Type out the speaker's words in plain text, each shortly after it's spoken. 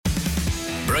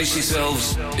Brace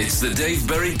yourselves. It's the Dave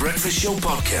Berry Breakfast Show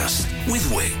podcast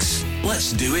with Wix.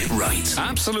 Let's do it right.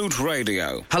 Absolute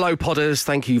Radio. Hello, podders.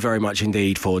 Thank you very much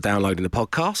indeed for downloading the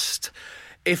podcast.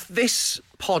 If this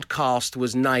podcast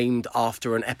was named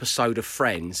after an episode of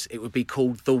Friends, it would be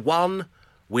called The One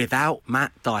Without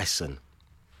Matt Dyson.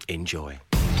 Enjoy.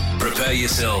 Prepare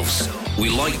yourselves. We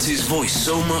liked his voice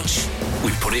so much, we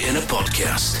put it in a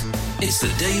podcast. It's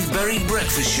the Dave Berry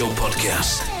Breakfast Show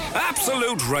podcast.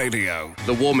 Absolute Radio.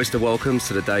 The warmest of welcomes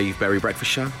to the Dave Berry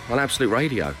Breakfast Show on Absolute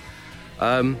Radio.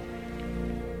 Glenn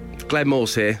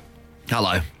Moore's here.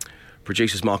 Hello.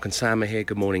 Producers Mark and Sam are here.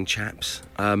 Good morning, chaps.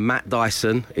 Matt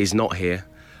Dyson is not here.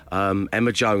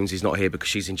 Emma Jones is not here because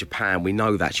she's in Japan. We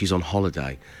know that. She's on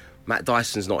holiday. Matt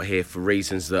Dyson's not here for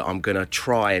reasons that I'm going to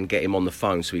try and get him on the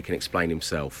phone so he can explain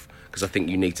himself, because I think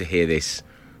you need to hear this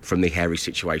from the hairy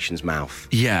situation's mouth.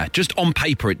 Yeah, just on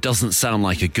paper, it doesn't sound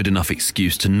like a good enough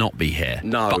excuse to not be here.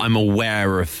 No. But I'm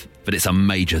aware of that it's a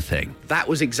major thing. That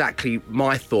was exactly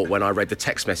my thought when I read the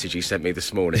text message he sent me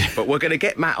this morning. But we're going to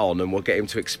get Matt on and we'll get him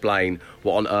to explain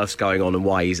what on earth's going on and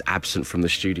why he's absent from the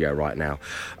studio right now.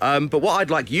 But what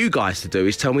I'd like you guys to do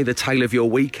is tell me the tale of your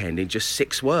weekend in just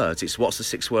 6 words. It's what's the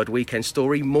 6-word weekend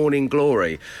story? Morning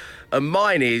glory. And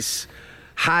mine is,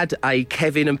 had a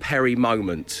Kevin and Perry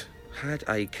moment. Had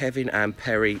a Kevin and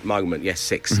Perry moment. Yes,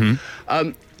 6.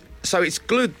 Mm-hmm. So it's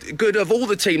good of all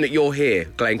the team that you're here,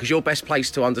 Glenn, because you're best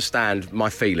placed to understand my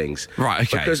feelings. Right,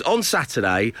 okay. Because on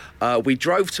Saturday, we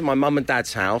drove to my mum and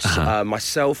dad's house,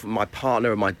 myself, my partner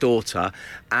and my daughter,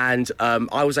 and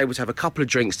I was able to have a couple of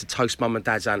drinks to toast mum and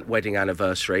dad's wedding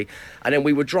anniversary. And then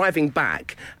we were driving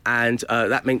back, and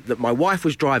that meant that my wife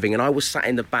was driving and I was sat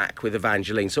in the back with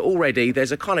Evangeline. So already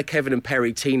there's a kind of Kevin and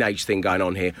Perry teenage thing going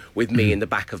on here with me in the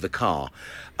back of the car.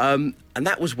 And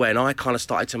that was when I kind of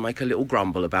started to make a little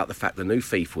grumble about the fact the new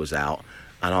FIFA was out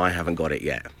and I haven't got it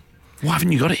yet. Why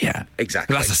haven't you got it yet?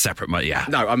 Exactly. That's a separate matter, yeah.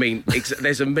 No, I mean,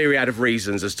 there's a myriad of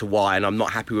reasons as to why, and I'm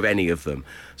not happy with any of them.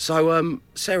 So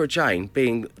Sarah Jane,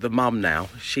 being the mum now,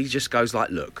 she just goes like,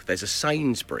 look, there's a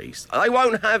Sainsbury's. I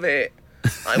won't have it.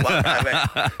 I won't have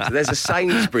it. So there's a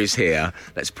Sainsbury's here.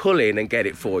 Let's pull in and get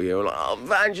it for you. Like, oh,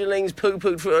 Evangeline's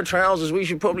poo-pooed through her trousers. We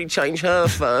should probably change her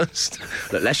first.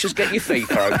 Look, let's just get your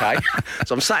FIFA, okay?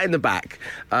 So I'm sat in the back.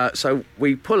 So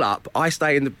we pull up. I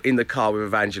stay in the car with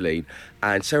Evangeline,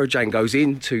 and Sarah Jane goes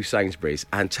into Sainsbury's.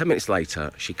 And 10 minutes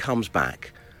later, she comes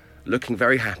back, looking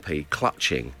very happy,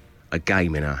 clutching a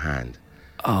game in her hand.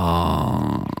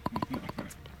 Oh.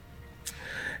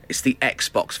 It's the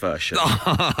Xbox version.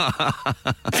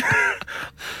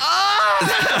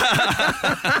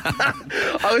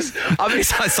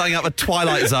 It's like signing up a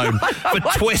Twilight Zone for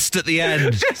twist at the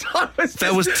end.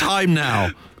 There was time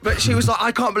now. But she was like,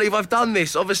 I can't believe I've done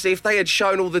this. Obviously, if they had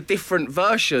shown all the different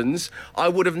versions, I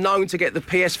would have known to get the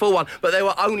PS4 one. But they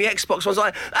were only Xbox ones.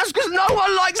 Like, that's because no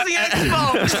one likes the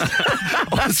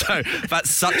Xbox. Also, that's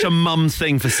such a mum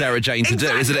thing for Sarah Jane to do,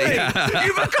 isn't it? Yeah.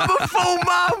 You become a full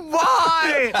mum.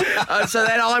 Why? So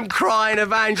then I'm crying.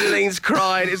 Evangeline's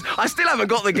crying. I still haven't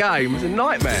got the game. It's a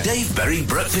nightmare. Dave Berry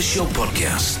Breakfast Show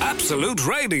podcast. Absolute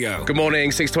Radio. Good morning,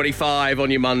 6:25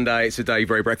 on your Monday. It's the Dave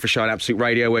Berry Breakfast Show on Absolute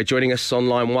Radio. We're joining us on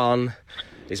line 1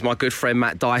 is my good friend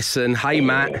Matt Dyson. Hey,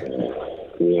 Matt.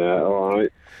 Yeah, all right.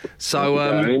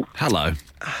 So, hello.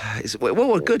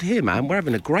 We're good here, man. We're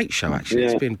having a great show, actually.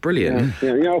 Yeah. It's been brilliant.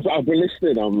 Yeah, I've been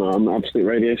listening on Absolute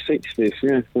Radio 60s.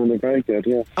 Yeah, it's been very good,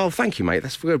 yeah. Oh, thank you, mate.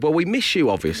 That's good. Well, we miss you,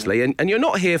 obviously, and you're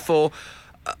not here for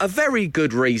a very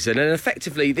good reason, and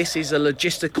effectively this is a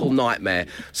logistical nightmare.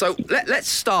 So let's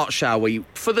start, shall we?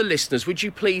 For the listeners, would you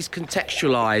please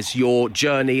contextualise your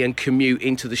journey and commute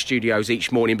into the studios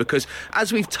each morning? Because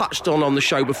as we've touched on the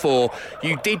show before,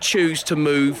 you did choose to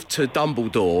move to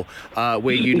Dumbledore,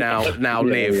 where you now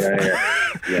live.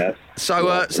 Yeah.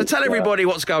 So tell everybody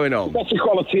what's going on. Better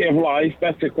quality of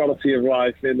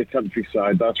life in the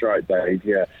countryside. That's right, Dave,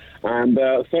 yeah. And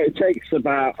so it takes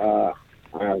about...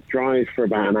 drive for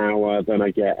about an hour, then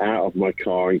I get out of my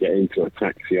car and get into a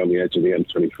taxi on the edge of the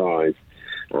M25,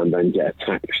 and then get a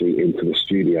taxi into the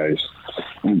studios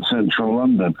in central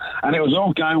London. And it was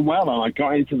all going well, and I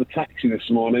got into the taxi this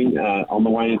morning on the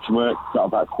way into work, got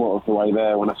about a quarter of the way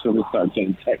there when I suddenly started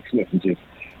getting text messages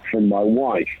from my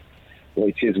wife,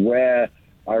 which is where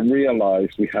I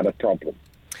realised we had a problem.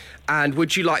 And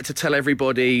would you like to tell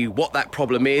everybody what that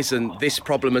problem is, and this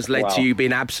problem has led to you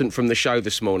being absent from the show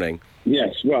this morning?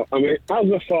 Yes, well, I mean, as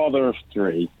a father of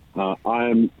 3, I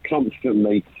am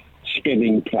constantly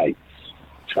spinning plates,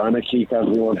 trying to keep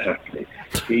everyone happy,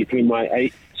 keeping my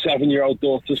 8 7-year-old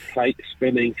daughter's plate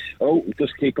spinning. Oh,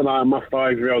 just keep an eye on my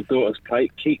 5-year-old daughter's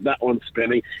plate. Keep that one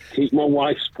spinning. Keep my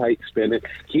wife's plate spinning.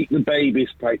 Keep the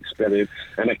baby's plate spinning.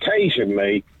 And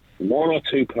occasionally, 1 or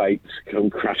 2 plates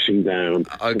come crashing down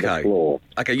to the floor.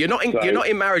 Okay, you're not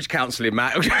in marriage counselling,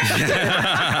 Matt.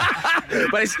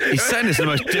 But he's saying this in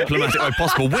the most diplomatic way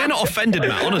possible. We're not offended,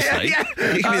 Matt, honestly. You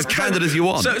can be as candid as you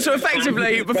want. So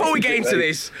effectively, before we get into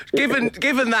this,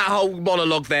 given that whole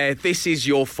monologue there, this is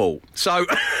your fault. So...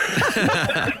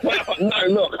 Well, no,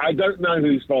 look, I don't know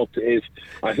whose fault it is.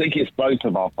 I think it's both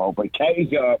of our fault. But Kay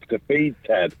got up to feed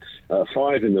Ted at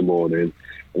 5 in the morning,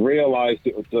 realised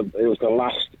it was the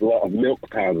last lot of milk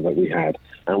powder that we had,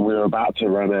 and we were about to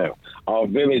run out. Our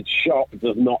village shop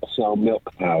does not sell milk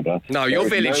powder. No, your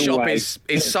village shop is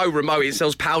so remote, it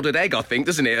sells powdered egg, I think,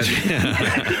 doesn't it?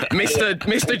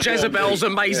 Mr. Jezebel's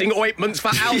amazing ointments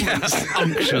for ailments.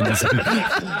 Unctions and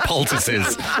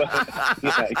poultices.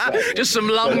 Yeah, exactly. Just some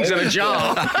lungs in a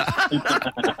jar.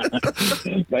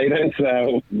 They don't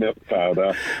sell milk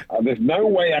powder. There's no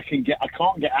way I can't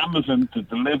get Amazon to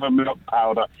deliver milk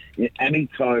powder at any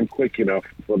time quick enough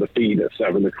for the feed at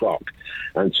 7 o'clock.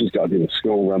 And she's got to do the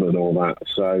school run and all that.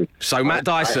 So Matt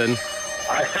Dyson...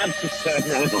 I had to turn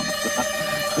around.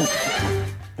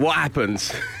 What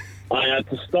happens? I had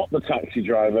to stop the taxi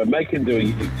driver, make him do a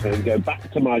U-turn, go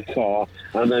back to my car,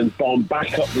 and then bomb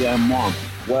back up the M1,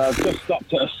 where I've just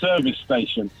stopped at a service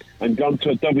station and gone to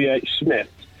a W.H. Smith,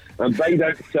 and they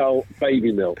don't sell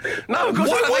baby milk. No, because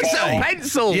they sell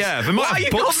pencils. Yeah, they might have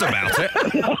books about it.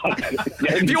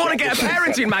 If you want to get a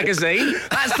parenting magazine,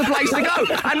 that's the place to go.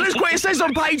 And look what it says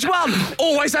on page 1.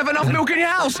 Always have enough milk in your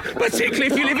house, particularly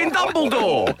if you live in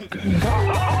Dumbledore.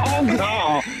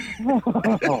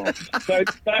 So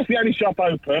that's the only shop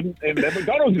open.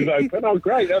 McDonald's is open. Oh,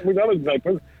 great. McDonald's is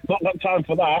open. Not got time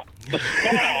for that. The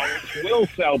bar, which will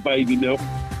sell baby milk,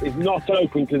 is not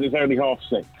open because it's only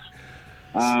 6:30.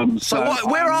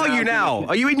 Where are you now?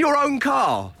 Are you in your own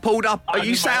car? Pulled up? Are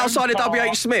you sat outside of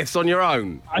W.H. Smith's on your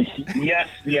own? Yes.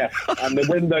 And the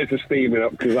windows are steaming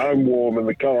up because I'm warm and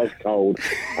the car's cold.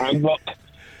 And look,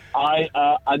 I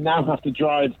now have to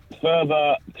drive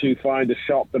further to find a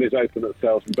shop that is open that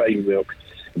sells baby milk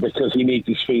because he needs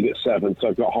his feed at 7, so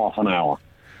I've got half an hour.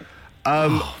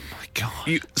 Oh my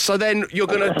God! So then you're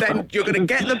gonna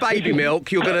get the baby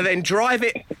milk. You're gonna then drive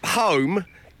it home,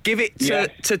 give it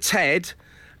to Ted,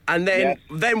 and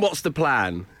then what's the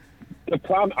plan? The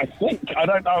plan, I think, I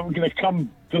don't know. I'm going to come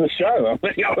to the show.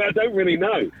 I don't really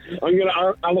know.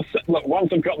 Look,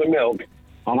 once I've got the milk,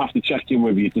 I'll have to check in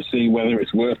with you to see whether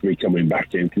it's worth me coming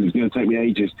back in, because it's going to take me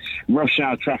ages. Rush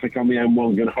hour traffic on the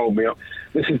M1 is going to hold me up.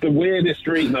 This is the weirdest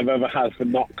reason I've ever had for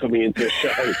not coming into a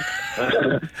show.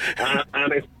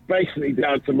 And it's basically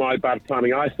down to my bad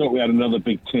planning. I thought we had another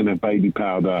big tin of baby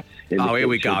powder in the here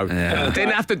we kitchen. go. Yeah.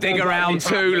 Didn't have to dig around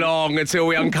too long until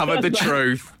we uncovered the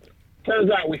truth.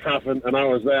 Turns out we haven't, and I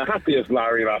was there happy as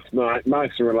Larry last night, nice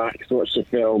and relaxed, watched the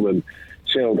film and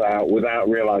chilled out without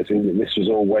realising that this was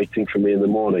all waiting for me in the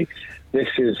morning. This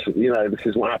is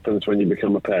what happens when you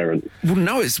become a parent. Well,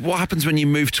 no, it's what happens when you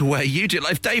move to where you do.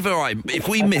 Like, if Dave or I, if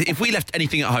we left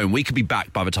anything at home, we could be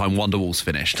back by the time Wonderwall's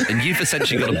finished, and you've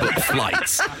essentially got to book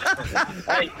flights.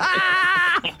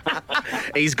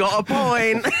 He's got a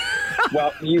point.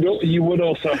 Well, you would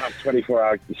also have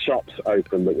 24-hour shops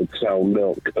open that would sell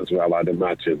milk as well, I'd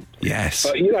imagine. Yes.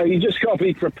 But, you just got to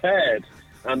be prepared.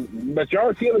 And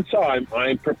majority of the time,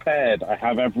 I'm prepared. I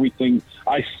have everything.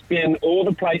 I spin all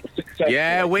the plates successfully.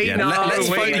 Yeah, we know.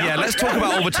 Let's talk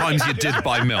about all the times you did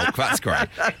buy milk. That's great.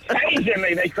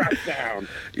 Occasionally, they crash down.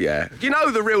 Yeah. You know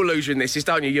the real loser in this is,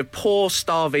 don't you? Your poor,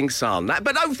 starving son.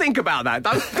 But don't think about that.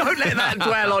 Don't let that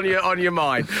dwell on your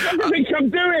mind. What do you think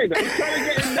I'm doing? I'm trying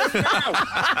to get in there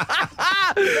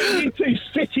now. You two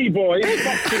city boys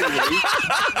fucking me.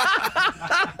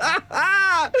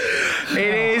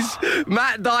 It is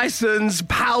Matt Dyson's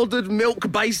powdered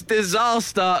milk-based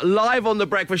disaster live on The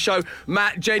Breakfast Show.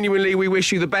 Matt, genuinely, we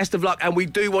wish you the best of luck, and we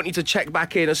do want you to check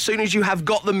back in. As soon as you have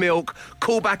got the milk,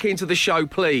 call back into the show,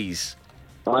 please.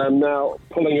 I am now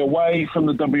pulling away from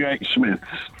the W.H. Smiths.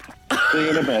 See you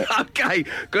in a bit. Okay.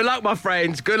 Good luck, my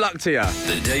friends. Good luck to you.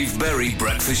 The Dave Berry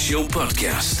Breakfast Show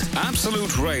Podcast.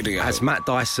 Absolute Radio. As Matt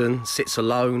Dyson sits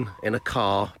alone in a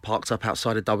car parked up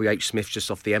outside of W.H. Smith just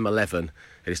off the M11,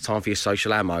 it is time for your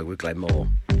social ammo with Glenn Moore.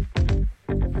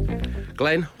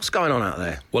 Glenn, what's going on out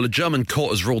there? Well, a German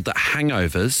court has ruled that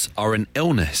hangovers are an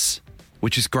illness,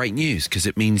 which is great news because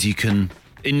it means you can,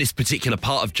 in this particular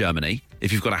part of Germany,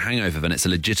 if you've got a hangover, then it's a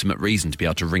legitimate reason to be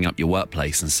able to ring up your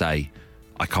workplace and say,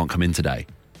 I can't come in today.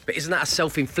 But isn't that a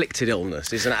self-inflicted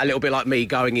illness? Isn't that a little bit like me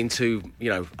going into,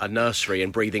 a nursery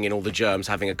and breathing in all the germs,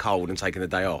 having a cold and taking the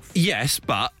day off? Yes,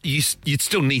 but you'd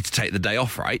still need to take the day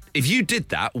off, right? If you did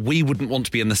that, we wouldn't want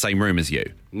to be in the same room as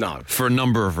you. No. For a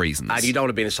number of reasons. And you don't want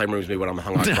to be in the same room as me when I'm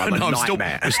hungover. I'm a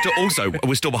nightmare.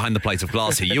 We're still behind the plate of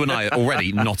glass here. You and I are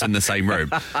already not in the same room.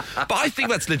 But I think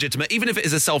that's legitimate, even if it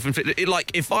is a self-inflicted...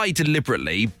 Like, if I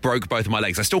deliberately broke both of my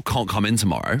legs, I still can't come in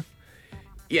tomorrow.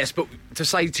 Yes, but to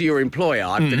say to your employer,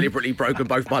 I've deliberately broken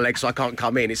both my legs so I can't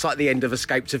come in, it's like the end of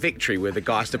Escape to Victory where the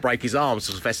guy has to break his arms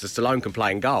so Sylvester Stallone can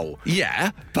play in goal.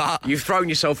 Yeah, but... You've thrown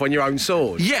yourself on your own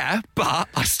sword. Yeah, but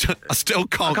I still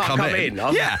can't come in.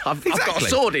 I've got a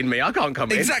sword in me, I can't come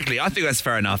in. Exactly, I think that's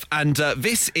fair enough. And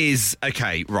this is...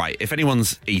 Okay, right, if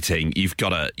anyone's eating,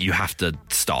 you have to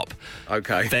stop.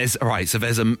 Okay. There's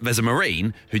a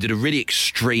Marine who did a really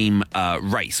extreme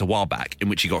race a while back in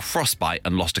which he got frostbite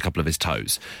and lost a couple of his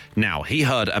toes. Now, he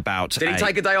heard about... Did he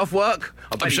take a day off work?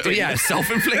 I bet he did. Yeah,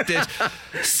 self-inflicted.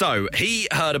 So, he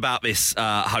heard about this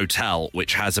hotel,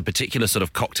 which has a particular sort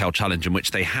of cocktail challenge in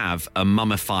which they have a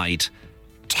mummified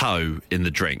toe in the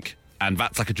drink. And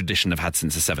that's like a tradition they've had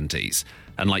since the 70s.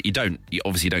 And you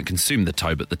obviously don't consume the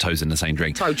toe, but the toe's in the same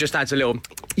drink. Toe just adds a little...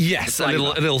 Yes, a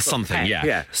little something,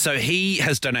 yeah. So he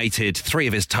has donated 3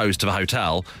 of his toes to the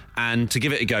hotel, and to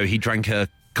give it a go, he drank a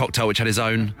cocktail which had his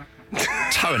own...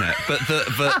 toe in it, but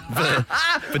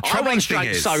the troubling thing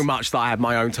is so much that I had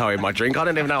my own toe in my drink. I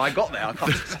don't even know how I got there.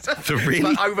 It's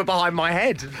like over behind my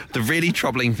head. The really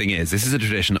troubling thing is this is a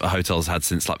tradition that the hotel's had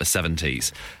since the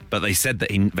 70s, but they said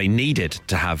that they needed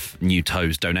to have new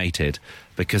toes donated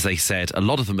because they said a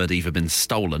lot of them had either been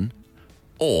stolen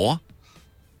or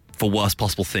for worst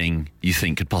possible thing you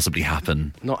think could possibly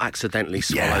happen, not accidentally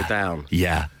swallowed down.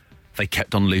 Yeah, they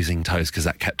kept on losing toes because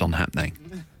that kept on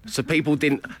happening. So people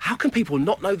didn't... How can people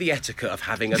not know the etiquette of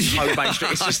having a toe-based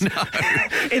drink? It's just...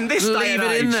 in this day and age...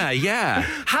 Leave it in there, yeah.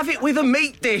 Have it with a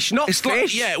meat dish, not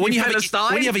fish. When you have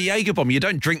a Jaeger bomb, you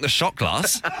don't drink the shot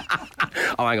glass.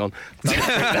 Oh, hang on.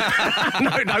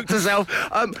 No, note to self.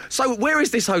 So where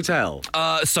is this hotel?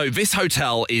 So this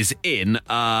hotel is in...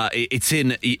 it's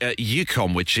in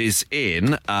Yukon, which is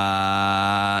in...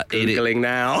 Googling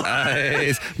now.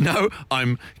 No,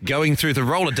 I'm going through the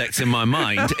Rolodex in my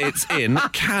mind. It's in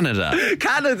Canada.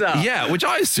 Yeah, which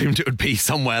I assumed it would be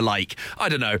somewhere like, I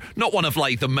don't know, not one of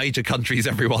the major countries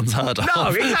everyone's heard of. No,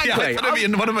 exactly. Yeah, it's going to be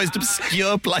in one of the most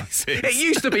obscure places. It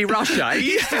used to be Russia.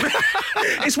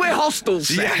 It's where hostels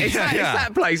sit. It's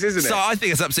that place, isn't it? So I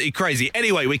think it's absolutely crazy.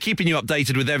 Anyway, we're keeping you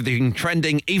updated with everything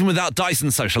trending, even without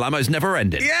Dyson Social Ammo's never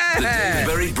ending. Yeah! The Dave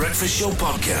Berry Breakfast Show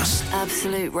Podcast.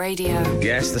 Absolute Radio.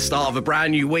 Yes, the start of a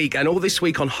brand new week, and all this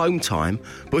week on Home Time,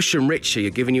 Bush and Richie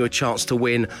are giving you a chance to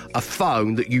win a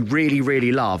phone that you really,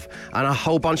 really love and a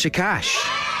whole bunch of cash.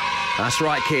 That's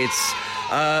right, kids.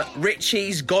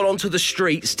 Richie's gone onto the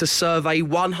streets to survey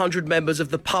 100 members of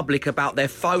the public about their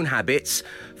phone habits.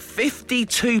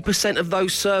 52% of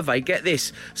those surveyed, get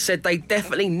this, said they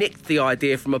definitely nicked the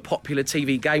idea from a popular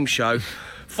TV game show.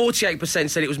 48%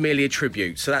 said it was merely a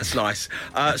tribute, so that's nice.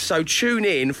 So tune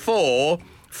in for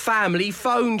Family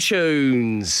Phone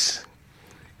Tunes.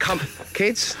 Come,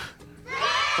 kids.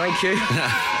 Thank you.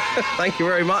 Thank you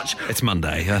very much. It's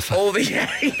Monday. They're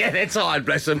tired,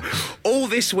 bless them. All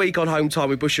this week on Home Time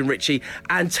with Bush and Richie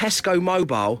and Tesco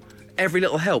Mobile, Every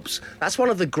Little Helps. That's one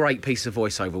of the great pieces of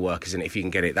voiceover work, isn't it, if you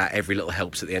can get it, that Every Little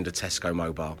Helps at the end of Tesco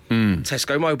Mobile.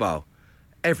 Tesco Mobile,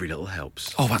 Every Little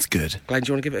Helps. Oh, that's good. Glenn, do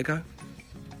you want to give it a go?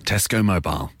 Tesco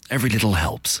Mobile, Every Little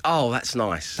Helps. Oh, that's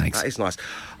nice. Thanks. That is nice.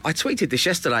 I tweeted this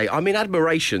yesterday. I'm in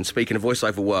admiration, speaking of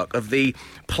voiceover work, of the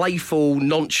playful,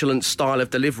 nonchalant style of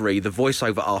delivery the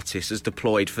voiceover artist has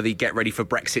deployed for the Get Ready for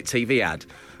Brexit TV ad.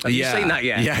 Have you seen that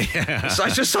yet? Yeah. So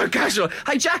it's just so casual.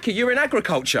 Hey, Jackie, you're in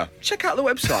agriculture. Check out the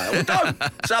website. Well, don't.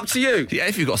 It's up to you. Yeah,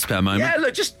 if you've got a spare moment. Yeah,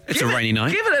 look, just... It's a rainy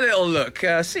night. Give it a little look.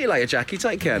 See you later, Jackie.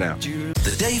 Take care now.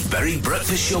 The Dave Berry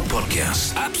Breakfast Show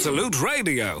Podcast. Absolute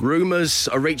Radio. Rumours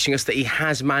are reaching us that he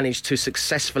has managed to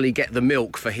successfully get the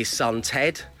milk for his son,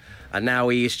 Ted. And now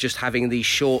he is just having the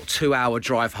short 2-hour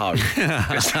drive home.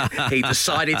 He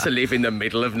decided to live in the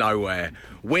middle of nowhere.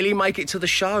 Will he make it to the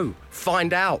show?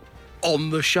 Find out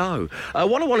on the show.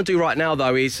 What I want to do right now,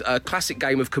 though, is a classic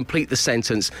game of Complete the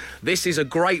Sentence. This is a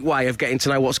great way of getting to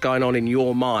know what's going on in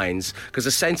your minds, because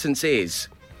the sentence is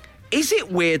it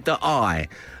weird that I...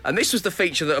 And this was the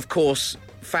feature that, of course,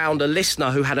 found a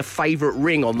listener who had a favourite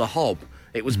ring on the hob.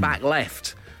 It was back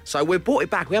left. So we brought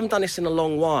it back. We haven't done this in a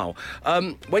long while.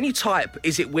 When you type,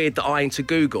 is it weird that I into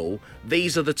Google,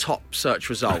 these are the top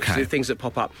search results, Okay. the things that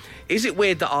pop up. Is it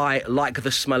weird that I like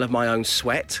the smell of my own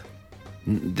sweat?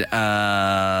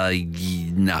 No,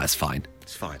 it's fine.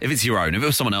 It's fine. If it's your own, if it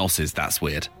was someone else's, that's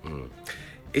weird.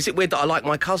 Is it weird that I like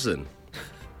my cousin?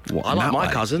 What, I in like that my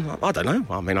way? cousin. I don't know.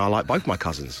 I mean, I like both my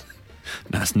cousins.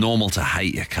 That's normal to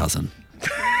hate your cousin.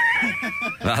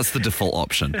 That's the default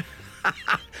option.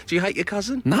 Do you hate your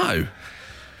cousin? No.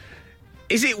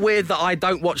 Is it weird that I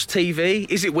don't watch TV?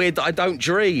 Is it weird that I don't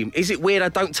dream? Is it weird I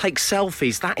don't take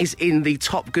selfies? That is in the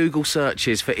top Google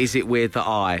searches for is it weird that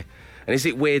I... And is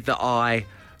it weird that I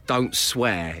don't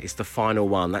swear? It's the final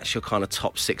one. That's your kind of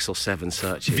top 6 or 7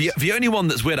 searches. The only one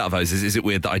that's weird out of those is it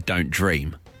weird that I don't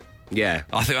dream? Yeah.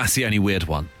 I think that's the only weird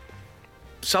one.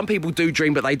 Some people do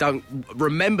dream, but they don't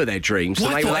remember their dreams.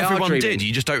 Well, so I they thought are everyone dreaming. did.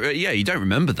 You just don't. Yeah, you don't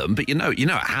remember them, but you know it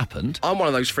happened. I'm one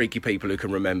of those freaky people who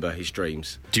can remember his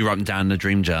dreams. Do you write them down in a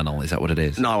dream journal? Is that what it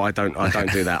is? No, I don't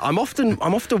do that. I'm often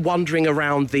wandering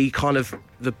around the kind of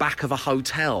the back of a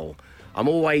hotel. I'm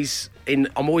always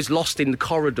lost in the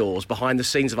corridors behind the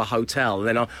scenes of a hotel, and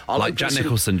then I'll like Jack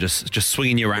Nicholson just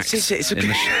swinging your axe it's in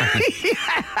the show.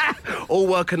 Yeah. All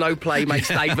work and no play makes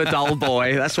Dave a dull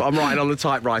boy. That's what I'm writing on the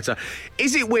typewriter.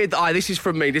 Is it weird that this is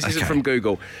from me, this isn't from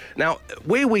Google. Now,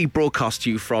 where we broadcast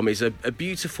you from is a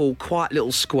beautiful, quiet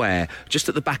little square just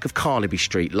at the back of Carnaby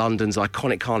Street, London's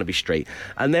iconic Carnaby Street.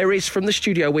 And there is, from the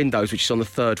studio windows, which is on the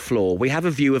 3rd floor, we have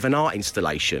a view of an art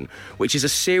installation, which is a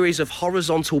series of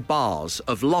horizontal bars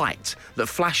of light that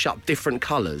flash up different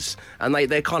colours. And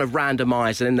they're kind of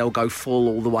randomised, and then they'll go full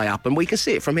all the way up. And we can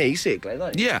see it from here. You see it, Glenn,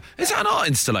 don't you? Yeah. Is that an art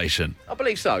installation? I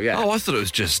believe so, yeah. Oh, I thought it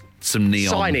was just some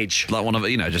neon signage, like one of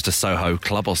just a Soho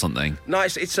club or something. No, I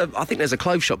think there's a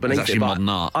clothes shop beneath it's actually it. Modern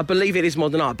art. I believe it is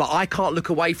modern art, but I can't look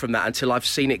away from that until I've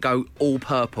seen it go all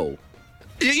purple.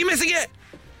 You're missing it.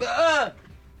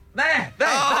 There.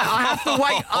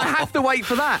 I have to wait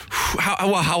for that.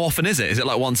 How often is it? Is it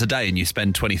like once a day and you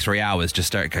spend 23 hours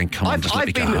just going, come on, just let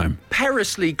me go home? I've been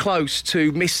perilously close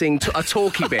to missing a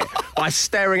talkie bit by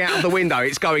staring out of the window.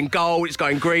 It's going gold, it's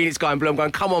going green, it's going blue. I'm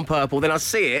going, come on, purple. Then I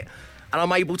see it and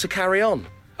I'm able to carry on.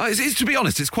 To be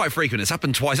honest, it's quite frequent. It's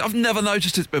happened twice. I've never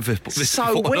noticed it before. It's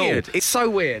so weird. It's so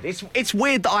weird. It's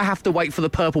weird that I have to wait for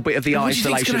the purple bit of the art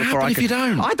installation before I can. If you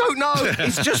don't? I don't know.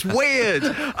 It's just weird.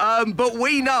 But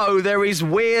we know there is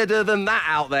weirder than that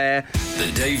out there.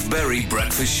 The Dave Berry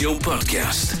Breakfast Show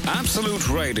Podcast. Absolute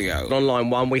Radio. On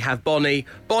line 1, we have Bonnie.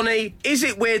 Bonnie, is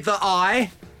it weird that I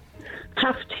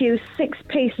have to use 6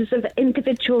 pieces of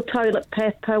individual toilet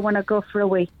paper when I go for a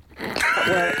wee at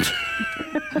work?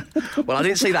 Well, I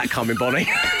didn't see that coming, Bonnie.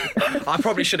 I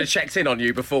probably should have checked in on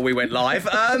you before we went live.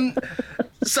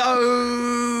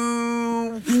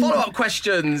 So, follow-up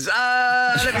questions.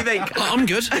 Let me think. I'm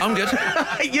good.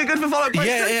 You're good for follow-up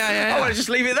questions? Yeah. I want to just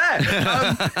leave it there.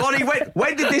 Bonnie,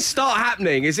 when did this start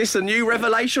happening? Is this a new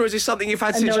revelation or is this something you've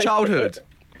had since childhood?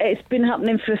 It's been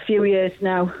happening for a few years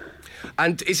now.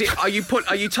 And is it? Are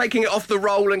you taking it off the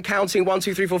roll and counting 1,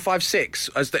 2, 3, 4, 5, 6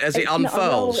 as it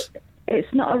unfurls?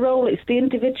 It's not a roll. It's the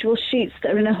individual sheets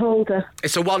that are in a holder.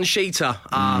 It's a one-sheeter.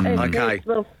 Okay.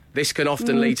 This can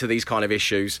often lead to these kind of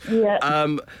issues. Yeah.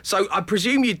 So I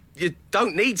presume you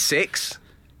don't need 6.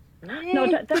 No,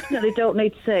 definitely don't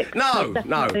need 6. No.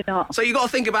 Not. So you got to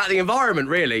think about the environment,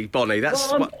 really, Bonnie.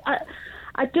 That's.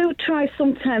 I do try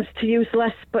sometimes to use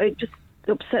less, but it just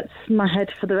upsets my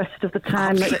head for the rest of the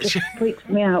time. It just freaks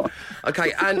me out.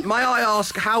 Okay, and may I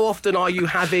ask, how often are you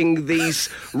having these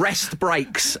rest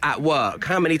breaks at work?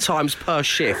 How many times per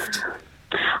shift?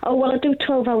 Oh, well, I do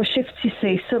 12-hour shifts, you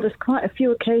see, so there's quite a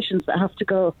few occasions that I have to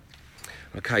go.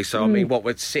 Okay, so I mean, what,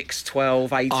 with 6,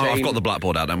 12, 18? Oh, I've got the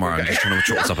blackboard out, don't worry. Okay. I'm just trying to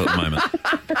chalk this up at the moment.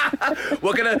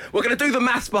 We're gonna do the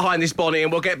maths behind this, Bonnie,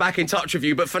 and we'll get back in touch with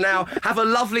you. But for now, have a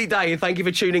lovely day, and thank you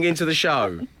for tuning into the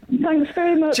show. Thanks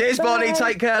very much. Cheers, Bye. Bonnie.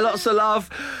 Take care. Lots of love.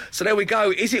 So there we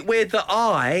go. Is it weird that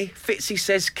Fitzy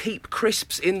says, keep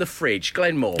crisps in the fridge?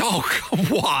 Glenmore. Oh,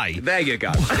 why? There you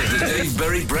go. The Dave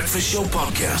Berry Breakfast Show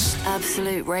Podcast.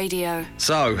 Absolute Radio.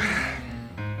 So,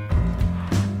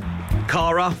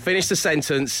 Cara, finish the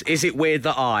sentence. Is it weird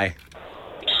that I'm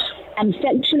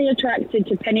sexually attracted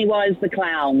to Pennywise the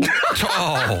clown.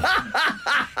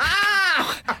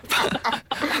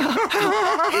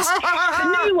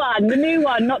 The new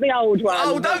one, not the old one.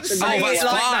 Oh, don't say it that's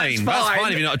like fine. That's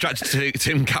fine if you're not attracted to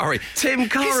Tim Curry. Tim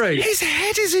Curry. His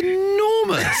head is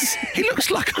enormous. He looks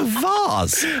like a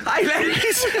vase. Hey,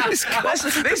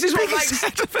 this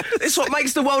is what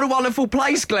makes the world a wonderful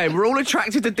place, Glenn. We're all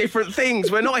attracted to different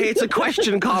things. We're not here to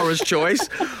question Cara's choice.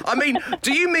 I mean,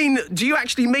 do you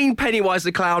actually mean Pennywise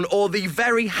the clown or the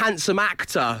very handsome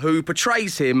actor who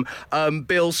portrays him,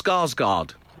 Bill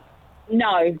Skarsgård?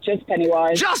 No, just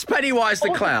Pennywise. Just Pennywise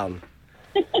the clown.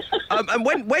 And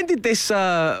when did this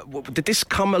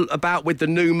come about with the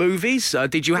new movies?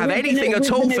 Did you have anything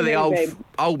at all for the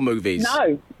old movies?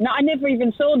 No, I never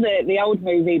even saw the old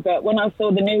movie. But when I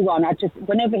saw the new one,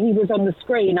 whenever he was on the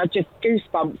screen, I just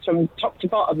goosebumps from top to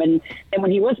bottom. And then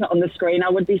when he wasn't on the screen, I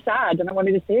would be sad and I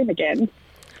wanted to see him again.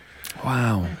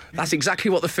 Wow. That's exactly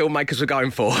what the filmmakers were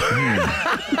going for.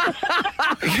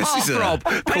 Heartthrob.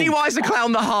 Cool. Pennywise the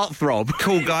clown, the heartthrob.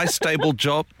 Cool guy, stable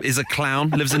job, is a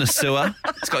clown, lives in a sewer.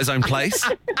 He's got his own place.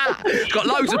 Got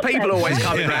loads of people always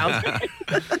coming round.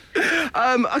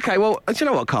 OK, well, do you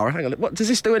know what, Cara? Hang on. What, does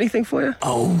this do anything for you?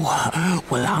 Oh,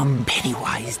 well, I'm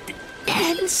Pennywise the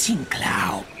dancing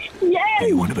clown. Yes! Do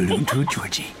you want a balloon too,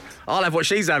 Georgie? I'll have what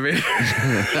she's having.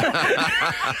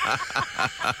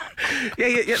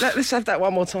 yeah. Let's have that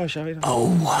one more time, shall we? Oh,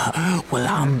 well,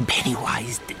 I'm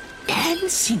Pennywise the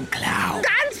dancing clown.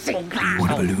 Dancing clown.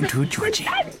 Want a balloon too, Georgie?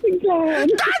 Dancing clown.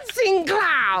 Dancing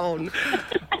clown.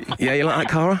 Yeah, you like that,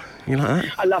 Cara? You like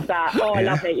that? I love that. Oh, I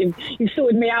love it. You've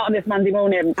sorted me out on this Monday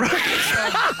morning.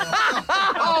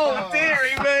 Oh,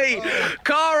 dearie me.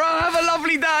 Cara, have a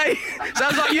lovely day.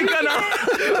 Sounds like you're gonna.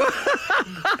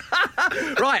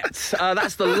 Right,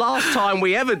 that's the last time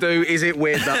we ever do Is It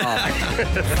Weird That I?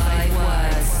 5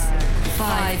 words,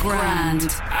 5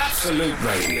 grand. Absolute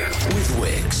Radio with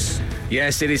Wix.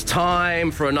 Yes, it is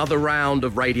time for another round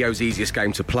of radio's easiest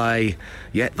game to play,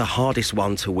 yet the hardest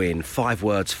one to win. 5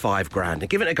 words, 5 grand. And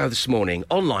giving it a go this morning,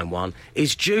 online one,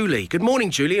 is Julie. Good morning,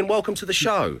 Julie, and welcome to the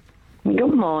show.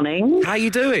 Good morning. How are you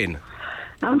doing?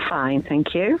 I'm fine,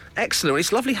 thank you. Excellent.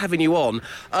 It's lovely having you on.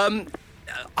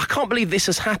 I can't believe this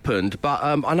has happened, but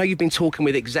I know you've been talking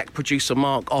with exec producer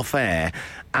Mark off air,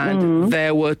 and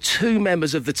there were 2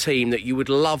 members of the team that you would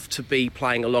love to be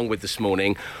playing along with this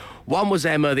morning. One was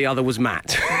Emma, the other was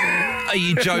Matt. Are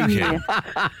you joking?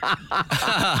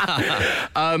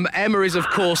 Emma is, of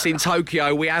course, in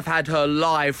Tokyo. We have had her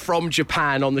live from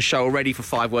Japan on the show already for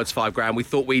 5 words, 5 grand. We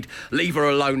thought we'd leave her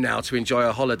alone now to enjoy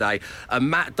her holiday.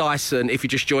 Matt Dyson, if you're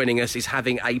just joining us, is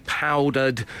having a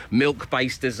powdered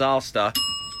milk-based disaster.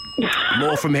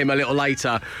 More from him a little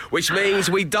later, which means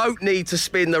we don't need to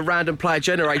spin the random player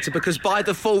generator because by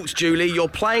default, Julie, you're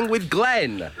playing with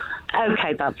Glenn.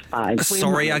 OK, that's fine.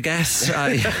 Sorry, I guess.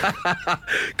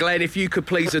 Glenn, if you could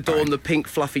please adorn the pink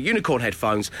fluffy unicorn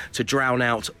headphones to drown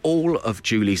out all of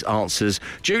Julie's answers.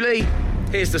 Julie,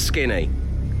 here's the skinny.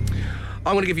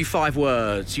 I'm going to give you 5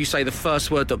 words. You say the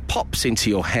first word that pops into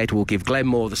your head. Will give Glenn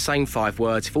Moore the same 5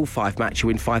 words. If all 5 match, you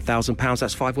win £5,000.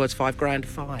 That's 5 words, 5 grand,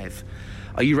 5.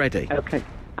 Are you ready? OK,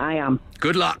 I am.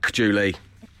 Good luck, Julie.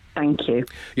 Thank you.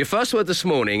 Your first word this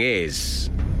morning is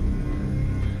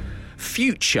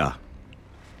future.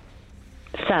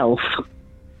 Self.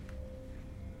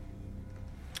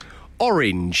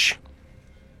 Orange.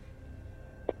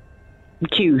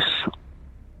 Juice.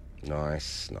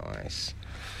 Nice.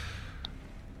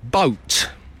 Boat.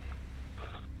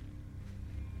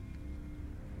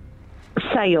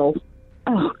 Sail.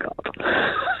 Oh, God.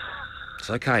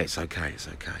 It's okay.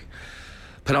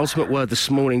 Penultimate word this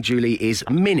morning, Julie, is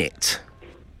minute.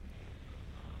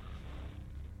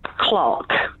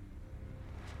 Clock.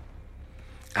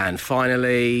 And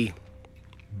finally,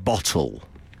 bottle.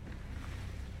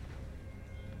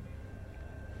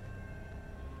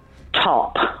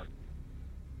 Top.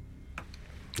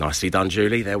 Nicely done,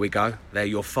 Julie. There we go. They're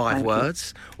your 5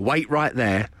 words. Wait right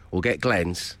there. We'll get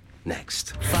Glenn's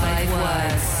next. 5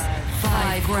 words,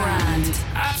 5 grand.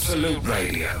 Absolute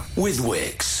Radio with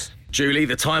Wix. Julie,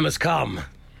 the time has come.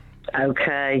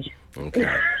 OK.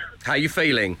 How are you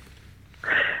feeling?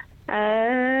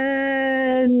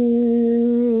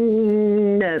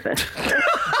 Nervous.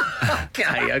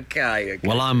 Okay.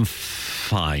 Well, I'm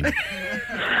fine.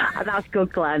 That's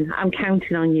good, Glenn. I'm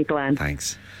counting on you, Glenn.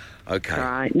 Thanks. Okay. All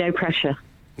right, no pressure.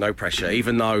 No pressure,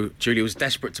 even though Julie was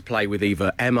desperate to play with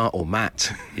either Emma or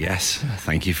Matt. Yes,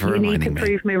 thank you for You need reminding to me.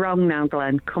 prove me wrong now,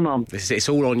 Glenn. Come on. It's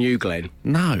all on you, Glenn.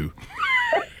 No.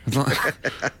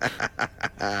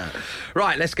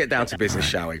 Right, let's get down to business,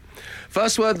 shall we?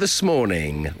 First word this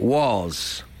morning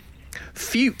was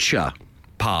future.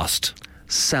 Past.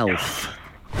 Self.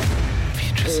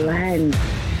 Future self. Glenn.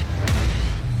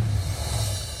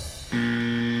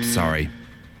 Sorry.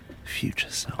 Future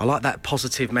self. I like that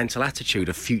positive mental attitude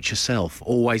of future self,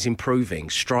 always improving,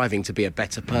 striving to be a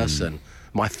better person.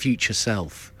 My future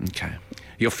self. Okay.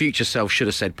 Your future self should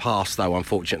have said past, though,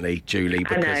 unfortunately, Julie,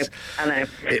 because I know.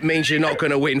 it means you're not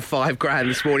going to win 5 grand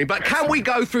this morning. But can we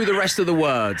go through the rest of the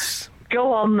words?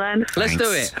 Go on, then. Let's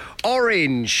do it.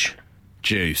 Orange.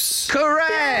 Juice.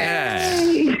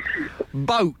 Correct.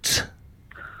 Boat.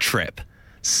 Trip.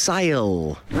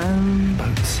 Sail.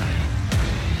 Boat sail.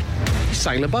 You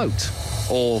sail a boat.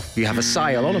 Or you have a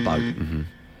sail on a boat. Mm-hmm.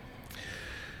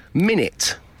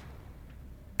 Minute.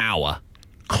 Hour.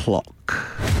 Clock.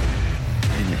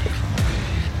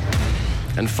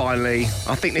 And finally,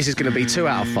 I think this is going to be 2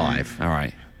 out of 5. All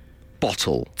right.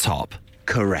 Bottle. Top.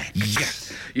 Correct.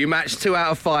 Yes. You matched 2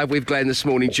 out of 5 with Glenn this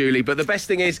morning, Julie. But the best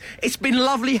thing is, it's been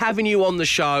lovely having you on the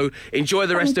show. Enjoy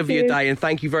the rest of your day, and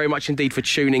thank you very much indeed for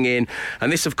tuning in.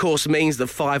 And this, of course, means that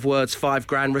 5 Words, 5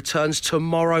 Grand returns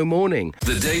tomorrow morning.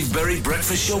 The Dave Berry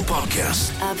Breakfast Show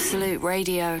podcast. Absolute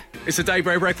Radio. It's the Dave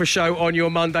Berry Breakfast Show on your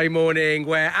Monday morning,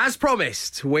 where, as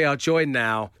promised, we are joined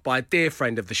now by a dear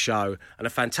friend of the show and a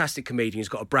fantastic comedian who's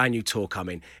got a brand new tour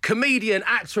coming. Comedian,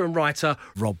 actor and writer,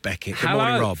 Rob Beckett. Good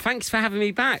morning, Rob. Thanks for having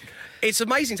me back. It's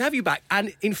amazing to have you back.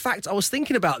 And in fact, I was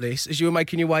thinking about this as you were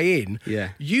making your way in. Yeah.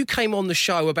 You came on the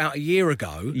show about a year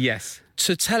ago. Yes.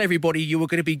 To tell everybody you were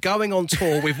going to be going on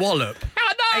tour with Wallop.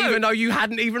 I know! Even though you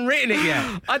hadn't even written it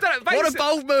yet. I don't know. What a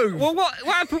bold move. Well, what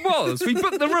happened was, we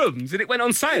booked the rooms and it went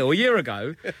on sale a year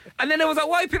ago. And then I was like,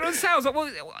 why are people on sale? I was like,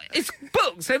 well, it's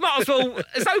booked, so it might as well...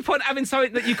 There's no point having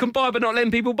something that you can buy but not letting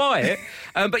people buy it.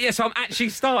 But yeah, so I'm actually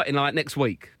starting like next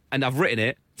week. And I've written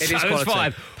it. It so is it's quality.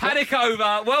 fine. Panic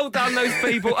over. Well done, those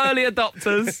people. Early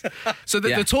adopters. So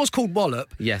the tour's called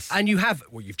Wallop. Yes. And you have...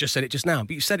 Well, you've just said it just now,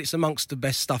 but you said it's amongst the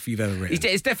best stuff you've ever written.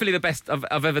 It's definitely the best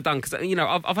I've ever done because, you know,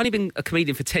 I've only been a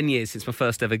comedian for 10 years since my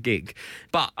first ever gig.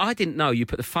 But I didn't know you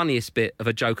put the funniest bit of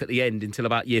a joke at the end until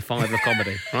about year 5 of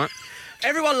comedy, right?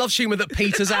 Everyone loves humour that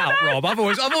peters out, Rob. I've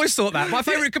always thought that. My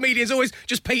favourite comedians always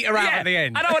just peter out at the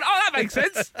end. And I went, oh, that makes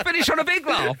sense. Finish on a big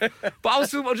laugh. But I was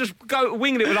sort of just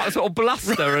winging it with like a sort of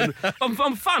bluster. And I'm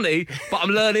funny, but I'm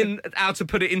learning how to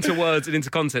put it into words and into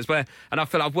context. And I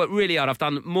feel I've worked really hard. I've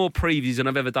done more previews than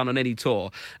I've ever done on any tour.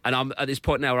 And I'm at this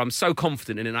point now where I'm so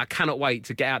confident in it and I cannot wait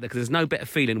to get out there because there's no better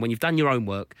feeling when you've done your own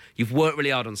work, you've worked really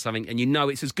hard on something and you know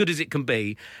it's as good as it can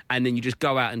be, and then you just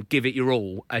go out and give it your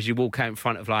all as you walk out in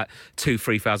front of like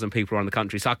 2,000-3,000 people around the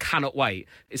country. So I cannot wait.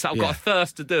 It's like I've got a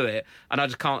thirst to do it and I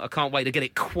can't wait to get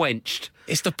it quenched.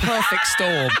 It's the perfect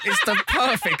storm. It's the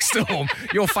perfect storm.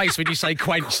 Your face when you say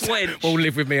quenched will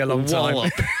live with me a long time.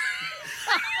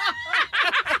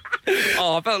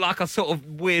 Oh, I felt like a sort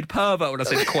of weird pervert when I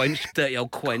said quench. Dirty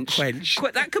old quench.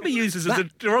 That could be used as a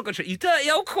derogatory. You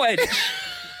dirty old quench.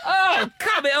 Oh,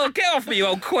 come here. Get off me, you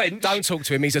old quench. Don't talk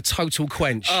to him. He's a total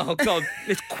quench. Oh, God.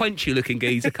 This quenchy-looking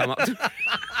geezer come up to...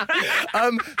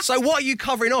 So what are you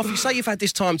covering off? You say you've had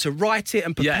this time to write it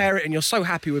and prepare it and you're so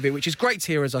happy with it, which is great to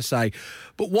hear, as I say.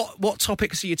 But what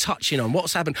topics are you touching on?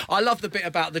 What's happened? I love the bit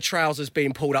about the trousers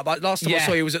being pulled up. Like, last time I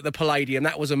saw you was at the Palladium.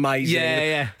 That was amazing.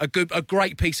 Yeah. A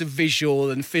great piece of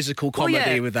visual and physical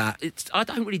comedy with that. I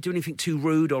don't really do anything too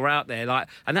rude or out there,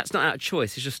 and that's not out of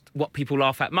choice. It's just what people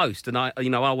laugh at most. And I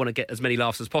want to get as many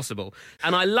laughs as possible.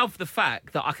 And I love the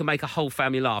fact that I can make a whole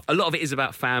family laugh. A lot of it is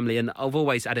about family, and I've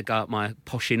always had a go at my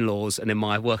posh in-laws and then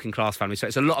my working class family. So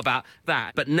it's a lot about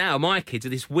that. But now my kids are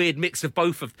this weird mix of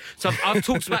both of. So I've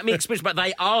talked about me experience, but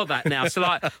they are that now. So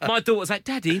like my daughter's like,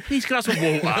 Daddy, please can I have some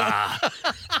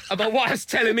water? And my wife's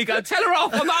telling me, go tell her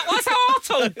off. I'm like, what's how I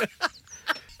talk?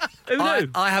 Who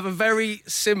knew? I have a very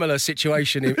similar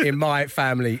situation in my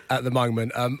family at the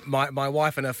moment. My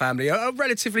wife and her family are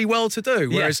relatively well-to-do,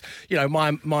 whereas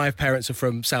my parents are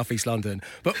from southeast London.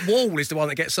 But Wall is the one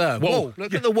that gets served. Wall.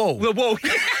 Look at the wall. The wall.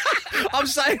 I'm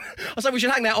saying we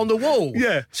should hang that on the wall.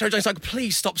 Yeah. Sarah Jane's like,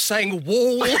 please stop saying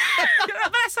wall.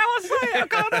 That's how I say it. I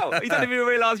can't help. You don't even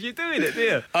realise you're doing it, do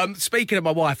you? Speaking of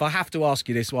my wife, I have to ask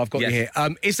you this while I've got you here.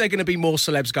 Is there going to be more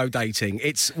celebs go dating?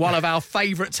 It's one of our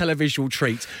favourite televisual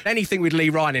treats. Anything with Lee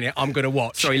Ryan in it, I'm going to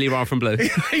watch. Sorry, Lee Ryan from Blue.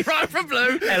 Lee Ryan from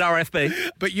Blue.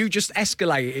 LRFB. But you just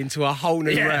escalate it into a whole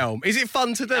new realm. Is it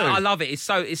fun to do? I love it. It's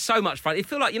so much fun. It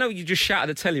feels like, you just shout at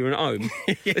the telly when at home.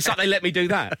 It's like they let me do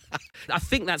that. I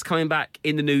think that's coming back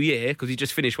in the new year because he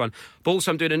just finished one. But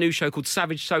also I'm doing a new show called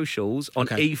Savage Socials on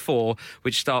E4,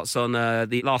 which starts on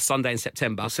the last Sunday in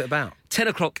September. What's it about? 10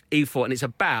 o'clock E4, and it's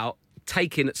about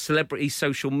taking celebrity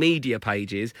social media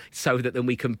pages so that then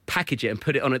we can package it and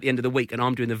put it on at the end of the week, and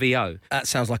I'm doing the VO. That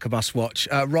sounds like a must-watch.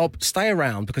 Rob, stay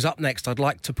around, because up next I'd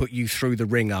like to put you through the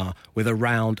ringer with a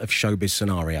round of showbiz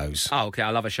scenarios. Oh, OK, I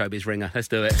love a showbiz ringer. Let's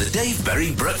do it. The Dave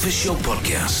Berry Breakfast Show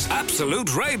podcast.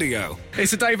 Absolute Radio.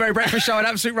 It's the Dave Berry Breakfast Show on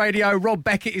Absolute Radio. Rob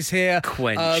Beckett is here.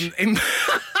 Quench.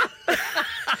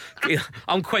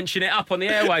 I'm quenching it up on the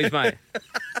airwaves, mate.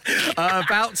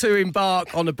 About to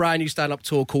embark on a brand new stand-up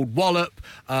tour called Wallop.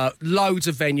 Loads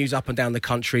of venues up and down the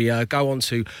country. Go on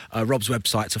to Rob's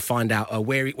website to find out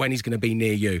when he's going to be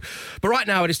near you. But right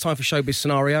now it is time for Showbiz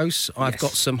Scenarios. I've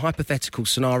got some hypothetical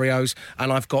scenarios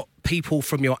and I've got people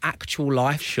from your actual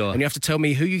life. Sure. And you have to tell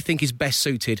me who you think is best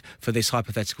suited for this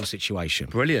hypothetical situation.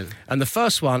 Brilliant. And the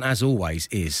first one, as always,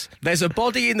 is there's a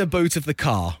body in the boot of the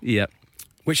car. Yep.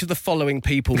 Which of the following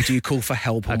people do you call for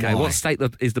help and Okay, why? what state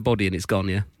is the body in? It's gone,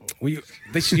 yeah? Well,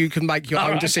 you can make your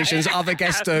own decisions. Other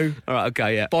guests do. All right,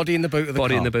 okay, yeah. Body in the boot of the car.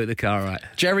 Body in the boot of the car, right.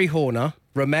 Jerry Horner,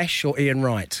 Ramesh or Ian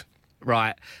Wright?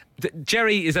 Right.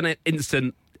 Jerry is an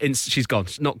instant... she's gone.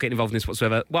 She's not getting involved in this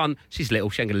whatsoever. One, she's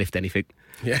little. She ain't going to lift anything.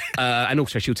 Yeah. And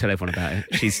also, she'll tell everyone about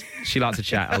it. She likes to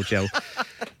chat, old Jill.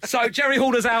 So, Jerry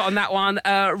Horner's out on that one.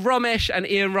 Ramesh and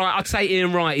Ian Wright. I'd say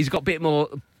Ian Wright. He's got a bit more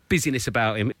busyness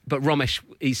about him. But Ramesh,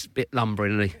 he's a bit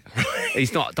lumbering, isn't he?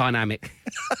 He's not dynamic.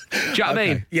 Do you know what I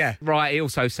mean? Yeah. Right. He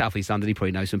also South East London. He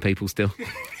probably knows some people still.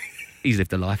 He's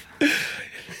lived a life.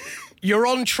 You're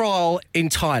on trial in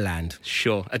Thailand.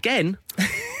 Sure. Again?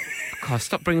 God,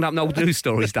 stop bringing up old news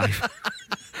stories, Dave.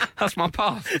 That's my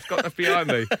past. It's got that behind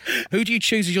me. Who do you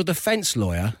choose as your defence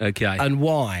lawyer? Okay. And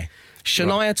why?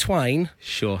 Shania Twain.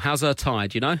 Sure. How's her tie,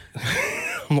 do you know?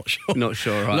 I'm not sure. Not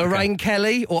sure, right. Lorraine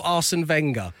Kelly or Arsene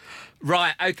Wenger?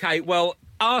 Right, okay, well,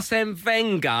 Arsene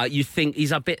Wenger, you think he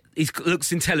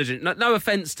looks intelligent. No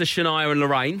offence to Shania and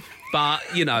Lorraine, but,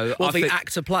 you know... Well, the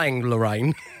actor playing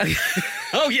Lorraine.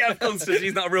 Oh, yeah, of course,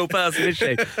 she's not a real person, is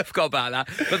she? Forgot about that.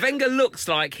 But Wenger looks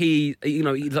like he's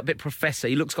a bit professor.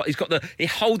 He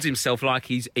holds himself like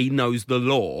he knows the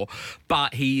law,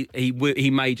 but he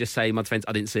may just say, in my defence,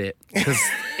 I didn't see it. Because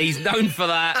he's known for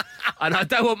that, and I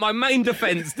don't want my main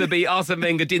defence to be Arsene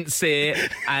Wenger didn't see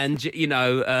it, and,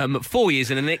 4 years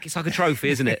in the nick, it's like a trophy,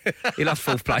 isn't it? He loves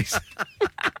fourth place.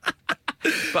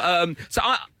 But, so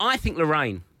I think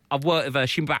Lorraine... I've worked with her.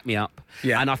 She backed me up.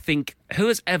 Yeah. And I think, who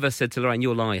has ever said to Lorraine,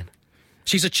 you're lying?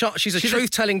 She's a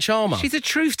truth-telling charmer. She's a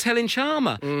truth-telling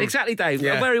charmer. Exactly, Dave.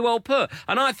 Yeah. Very well put.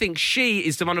 And I think she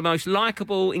is one of the most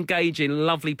likeable, engaging,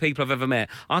 lovely people I've ever met.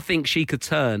 I think she could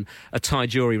turn a Thai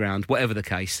jury round, whatever the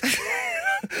case.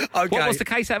 Okay. What was the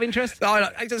case out of interest?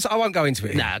 I won't go into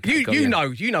it. Nah, okay, you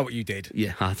know what you did.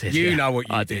 Yeah, I did. You know what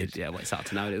you did. Yeah, well, it's hard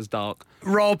to know. It was dark.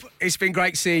 Rob, it's been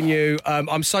great seeing you.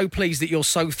 I'm so pleased that you're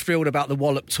so thrilled about the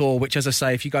Wallop tour, which, as I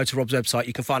say, if you go to Rob's website,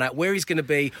 you can find out where he's going to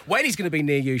be, when he's going to be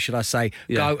near you, should I say.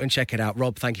 Yeah. Go and check it out.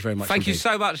 Rob, thank you very much. Thank you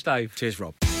so much, Dave. Cheers,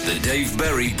 Rob. The Dave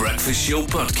Berry Breakfast Show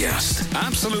Podcast.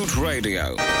 Absolute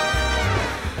Radio.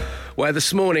 Well,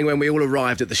 this morning when we all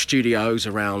arrived at the studios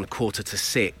around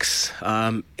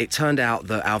 6:45, it turned out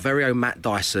that our very own Matt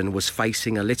Dyson was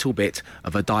facing a little bit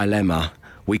of a dilemma.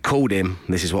 We called him.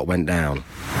 This is what went down.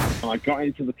 I got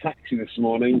into the taxi this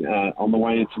morning on the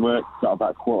way into work, got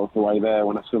about a quarter of the way there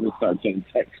when I suddenly started getting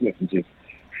text messages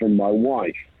from my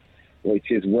wife,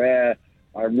 which is where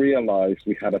I realised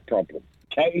we had a problem.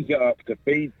 Katie got up to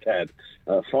feed Ted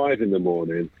at 5 in the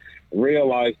morning,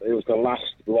 realised it was the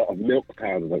last lot of milk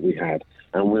powder that we had,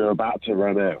 and we were about to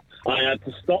run out. I had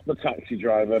to stop the taxi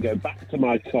driver, go back to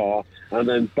my car, and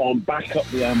then bomb back up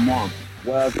the M1,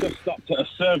 where I've just stopped at a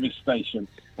service station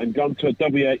and gone to a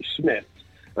WH Smith,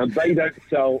 and they don't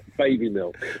sell baby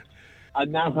milk. I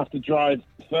now have to drive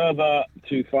further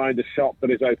to find a shop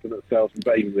that is open that sells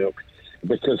baby milk,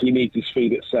 because he needs his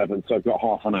feed at 7, so I've got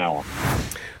half an hour.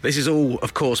 This is all,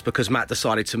 of course, because Matt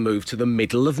decided to move to the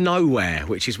middle of nowhere,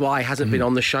 which is why he hasn't been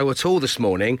on the show at all this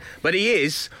morning. But he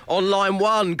is on line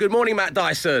 1. Good morning, Matt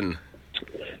Dyson.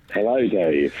 Hello,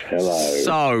 Dave. Hello.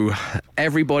 So,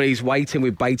 everybody's waiting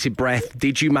with bated breath.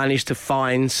 Did you manage to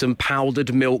find some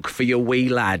powdered milk for your wee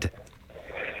lad?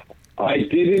 I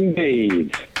did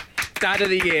indeed. Dad of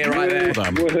the year, right there.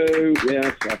 Woohoo!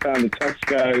 Yes, I found a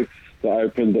Tesco that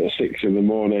opened at 6 in the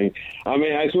morning. I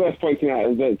mean, it's worth pointing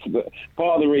out that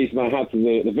part of the reason I had to do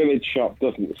it, the village shop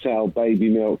doesn't sell baby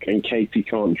milk and Katie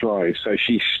can't drive, so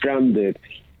she's stranded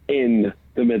in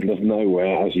the middle of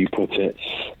nowhere, as you put it.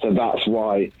 So that's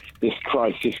why this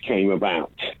crisis came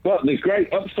about. But the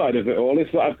great upside of it all is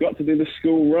that I've got to do the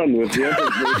school run with the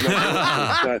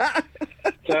others.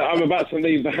 So I'm about to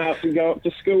leave the house and go up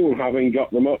to school, having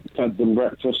got them up, fed them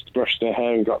breakfast, brushed their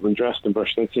hair and got them dressed and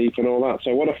brushed their teeth and all that.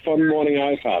 So what a fun morning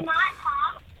I've had.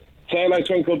 Say hello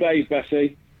to Uncle Dave,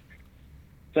 Bessie.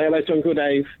 Say hello to Uncle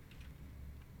Dave.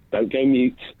 Don't go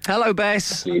mute. Hello,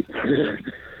 Bess.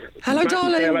 Hello,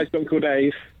 darling. Say hello to Uncle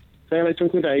Dave. Say hello to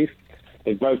Uncle Dave.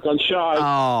 They've both gone shy.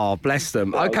 Oh, bless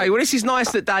them. Okay, well, this is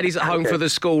nice that Daddy's at home for the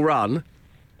school run.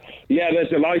 Yeah, they're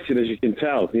delighted, as you can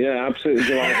tell. Yeah, absolutely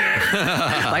delighted.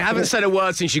 They haven't said a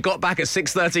word since you got back at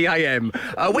 6:30 a.m.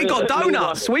 We got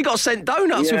donuts. We got sent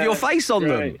donuts with your face on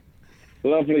them.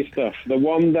 Lovely stuff. The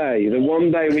one day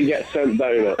we get sent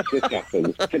donuts, this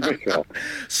happens. Typical.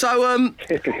 So,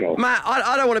 Typical. Matt,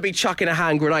 I don't want to be chucking a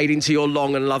hand grenade into your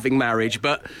long and loving marriage,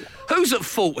 but who's at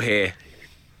fault here?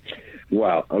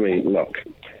 Well, I mean, look,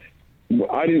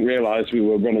 I didn't realise we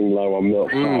were running low on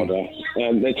milk powder.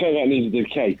 They turned out it needed to do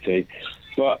Katie,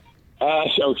 but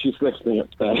she's listening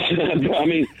upstairs. But I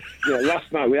mean,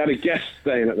 last night we had a guest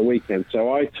staying at the weekend,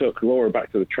 so I took Laura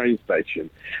back to the train station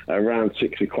around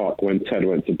 6 o'clock when Ted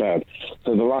went to bed.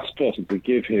 So the last person to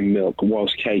give him milk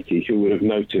was Katie, who would have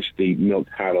noticed the milk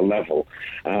powder level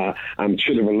and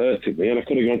should have alerted me, and I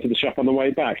could have gone to the shop on the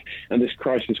way back, and this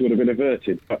crisis would have been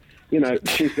averted. But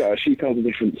she tells a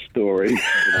different story.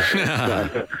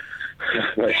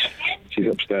 She's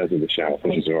upstairs in the shower,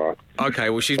 so she's all right. Okay,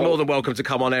 well, she's more than welcome to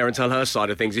come on air and tell her side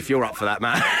of things if you're up for that,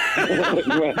 Matt.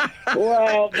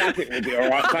 well, I think we'll be all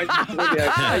right, thanks. We'll be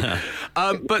okay.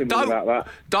 But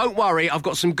don't worry, I've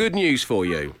got some good news for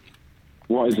you.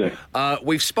 What is it?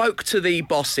 We've spoke to the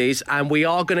bosses, and we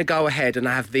are going to go ahead and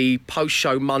have the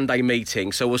post-show Monday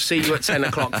meeting, so we'll see you at 10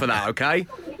 o'clock for that, okay?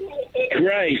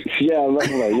 Great. Yeah,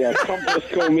 lovely. Yeah, just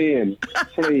call me in,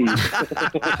 please.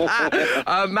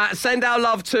 Matt, send our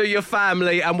love to your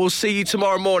family, and we'll see you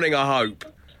tomorrow morning, I hope.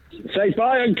 Say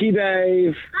bye, Unky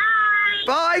Dave.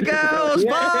 Bye, girls.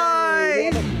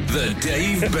 Bye. The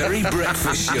Dave Berry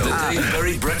Breakfast Show. The Dave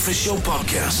Berry Breakfast Show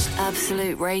podcast.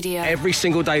 Absolute Radio. Every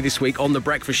single day this week on The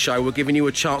Breakfast Show, we're giving you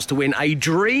a chance to win a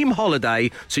dream holiday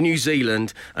to New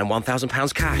Zealand and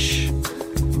 £1,000 cash.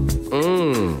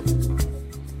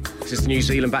 This is the New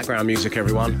Zealand background music,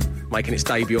 everyone, making its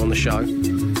debut on the show.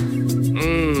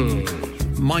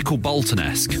 Michael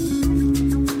Bolton-esque.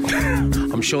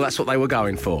 I'm sure that's what they were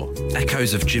going for.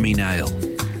 Echoes of Jimmy Nail.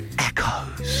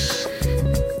 Echoes.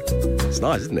 It's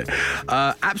nice, isn't it?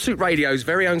 Absolute Radio's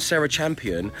very own Sarah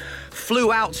Champion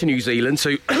flew out to New Zealand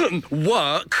to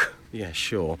work. Yeah,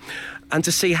 sure. And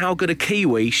to see how good a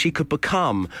Kiwi she could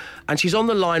become. And she's on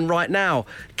the line right now.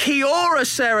 Kia ora,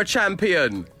 Sarah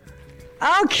Champion.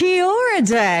 Oh, kia ora,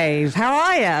 Dave. How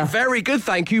are you? Very good,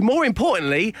 thank you. More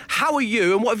importantly, how are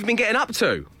you and what have you been getting up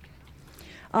to?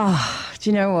 Oh, do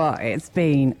you know what? It's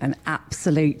been an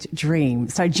absolute dream.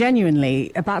 So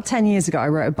genuinely, about 10 years ago, I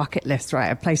wrote a bucket list, right,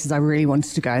 of places I really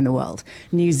wanted to go in the world.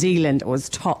 New Zealand was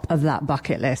top of that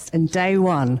bucket list. And day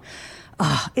one,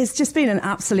 it's just been an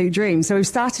absolute dream. So we've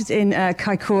started in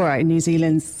Kaikoura in New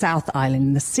Zealand's South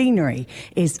Island. The scenery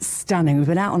is stunning. We've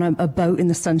been out on a boat in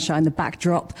the sunshine, the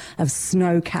backdrop of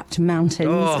snow-capped mountains.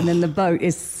 And then the boat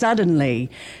is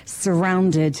suddenly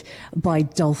surrounded by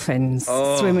dolphins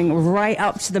swimming right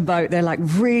up to the boat. They're like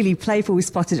really playful. We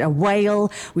spotted a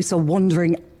whale. We saw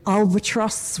wandering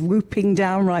albatross swooping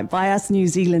down right by us, New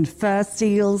Zealand fur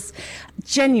seals.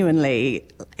 Genuinely,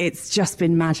 it's just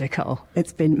been magical.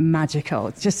 It's been magical.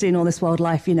 It's just seeing all this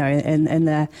wildlife, in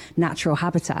their natural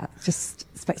habitat. Just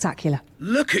spectacular.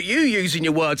 Look at you using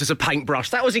your words as a paintbrush.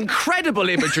 That was incredible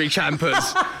imagery,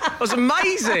 Champers. That was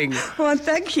amazing. Well,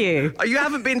 thank you. You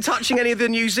haven't been touching any of the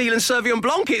New Zealand Sauvignon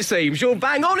Blanc, it seems. You're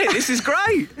bang on it. This is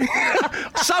great.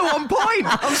 So on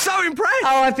point. I'm so impressed.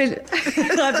 Oh, I've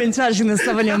been touching the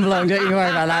Sauvignon Blanc. Don't you worry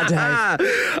about that,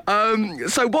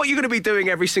 Dave. So what you're going to be doing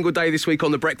every single day this week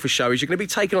on The Breakfast Show is you're going to be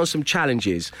taking on some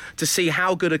challenges to see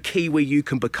how good a Kiwi you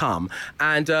can become.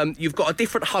 And you've got a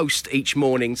different host each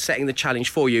morning setting the challenge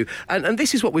for you. And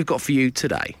this is what we've got for you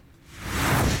today.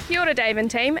 Kia ora, Dave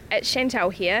and team. It's Chantal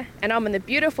here, and I'm in the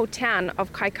beautiful town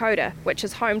of Kaikoura, which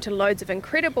is home to loads of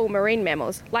incredible marine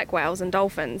mammals like whales and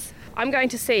dolphins. I'm going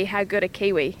to see how good a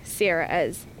Kiwi Sarah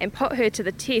is and put her to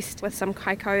the test with some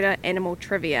Kaikoura animal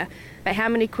trivia. But how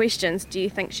many questions do you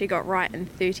think she got right in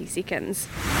 30 seconds?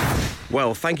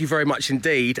 Well, thank you very much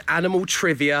indeed. Animal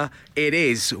trivia it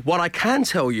is. What I can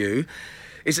tell you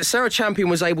is that Sarah Champion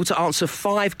was able to answer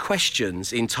 5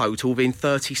 questions in total within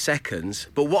 30 seconds.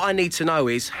 But what I need to know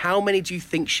is, how many do you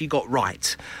think she got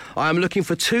right? I am looking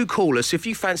for 2 callers, so if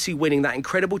you fancy winning that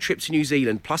incredible trip to New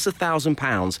Zealand plus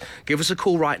 £1,000, give us a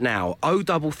call right now,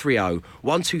 0330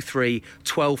 123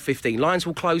 1215. Lines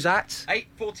will close at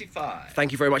 8:45.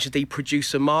 Thank you very much indeed,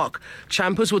 producer Mark.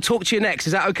 Champers, we'll talk to you next.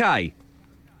 Is that okay?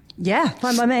 Yeah,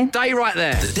 fine by me. Stay right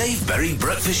there. The Dave Berry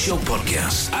Breakfast Show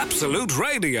podcast. Absolute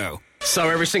Radio. So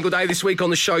every single day this week on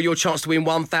the show, your chance to win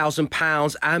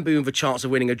 £1,000 and be with a chance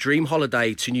of winning a dream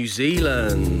holiday to New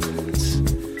Zealand.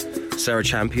 Sarah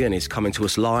Champion is coming to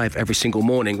us live every single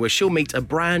morning, where she'll meet a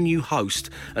brand new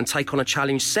host and take on a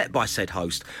challenge set by said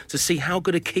host to see how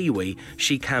good a Kiwi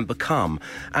she can become.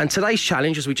 And today's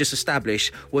challenge, as we just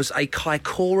established, was a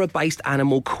Kaikoura-based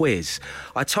animal quiz.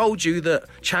 I told you that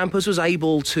Champers was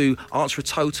able to answer a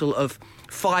total of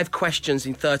 5 questions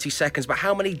in 30 seconds, but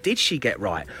how many did she get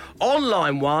right? On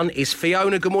line 1 is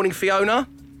Fiona. Good morning, Fiona.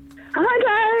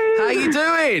 Hi, Dave. How you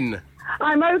doing?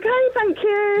 I'm okay, thank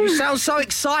you. You sound so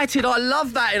excited. I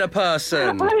love that in a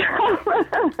person.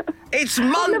 It's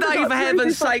Monday, for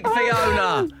heaven's sake,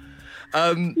 Fiona.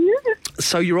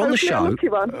 So you're on the show.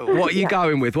 What are you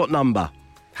going with? What number?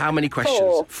 How many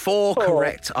questions? Four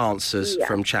correct answers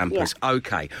from Champers. Yeah.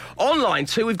 Okay. On line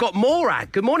 2, we've got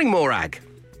Morag. Good morning, Morag.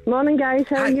 Morning, guys.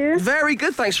 How are you? Very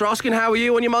good, thanks for asking. How are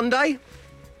you on your Monday?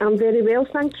 I'm very well,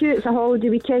 thank you. It's a holiday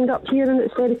weekend up here and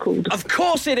it's very cold. Of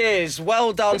course it is.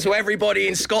 Well done to everybody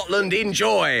in Scotland.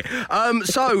 Enjoy.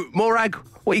 So, Morag,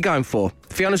 what are you going for?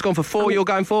 Fiona's gone for 4, you're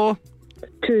going for?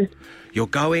 2. You're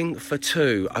going for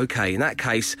 2. OK, in that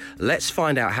case, let's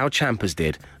find out how Champers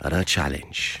did at her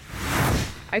challenge.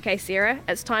 OK, Sarah,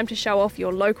 it's time to show off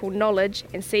your local knowledge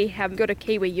and see how good a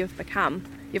Kiwi you've become.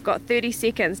 You've got 30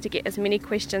 seconds to get as many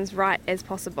questions right as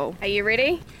possible. Are you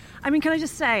ready? I mean, can I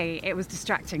just say, it was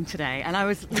distracting today, and I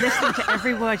was listening to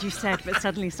every word you said, but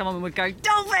suddenly someone would go,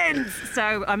 dolphins!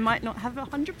 So I might not have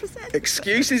 100%.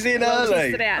 Excuses in We'll early.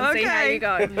 test it out and see how you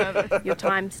go. Your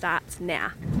time starts now.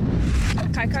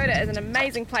 Kaikoura is an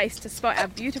amazing place to spot our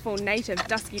beautiful native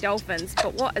dusky dolphins,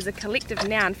 but what is a collective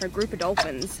noun for a group of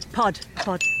dolphins? Pod.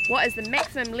 What is the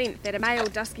maximum length that a male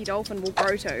dusky dolphin will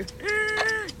grow to?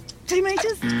 2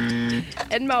 metres?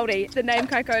 In Māori, the name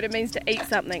Kaikoura means to eat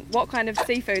something. What kind of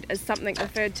seafood is something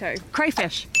referred to?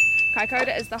 Crayfish.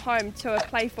 Kaikoura is the home to a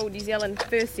playful New Zealand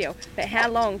fur seal, but how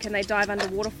long can they dive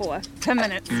underwater for? 10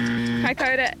 minutes.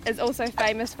 Kaikoura is also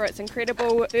famous for its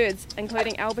incredible birds,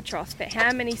 including albatross, but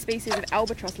how many species of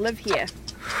albatross live here?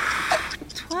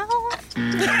 12?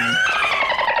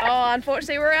 Oh,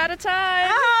 unfortunately, we're out of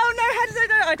time. Oh, no, how did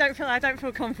I know? I don't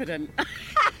feel confident.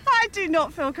 I do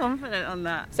not feel confident on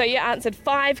that. So you answered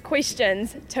 5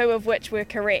 questions, 2 of which were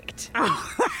correct.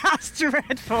 Oh, that's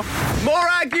dreadful.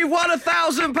 Morag, you've won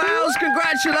 £1,000.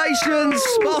 Congratulations.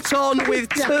 Spot on with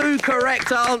 2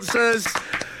 correct answers.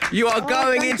 You are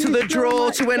going into the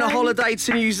draw to win a holiday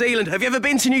to New Zealand. Have you ever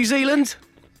been to New Zealand?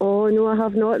 Oh, no, I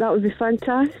have not. That would be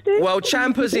fantastic. Well,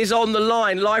 Champers is on the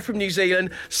line, live from New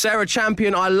Zealand. Sarah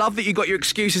Champion, I love that you got your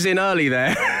excuses in early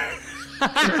there.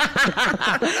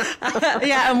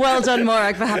 Yeah, and well done,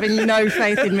 Morag, for having no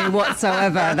faith in me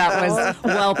whatsoever. That was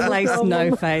well-placed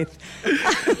no faith.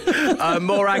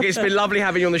 Morag, it's been lovely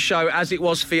having you on the show, as it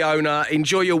was Fiona.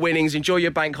 Enjoy your winnings, enjoy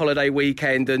your bank holiday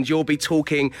weekend, and you'll be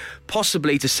talking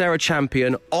possibly to Sarah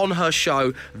Champion on her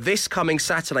show this coming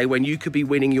Saturday, when you could be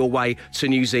winning your way to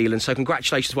New Zealand. So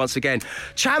congratulations once again.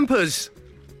 Champers!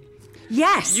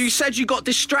 Yes. You said you got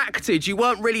distracted. You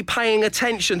weren't really paying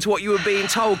attention to what you were being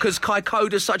told because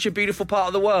Kaikoura is such a beautiful part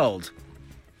of the world.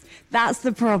 That's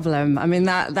the problem. I mean,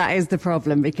 that is the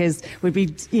problem, because we'd be,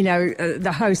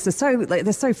 the hosts are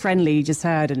they're so friendly, you just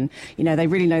heard, and, they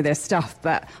really know their stuff.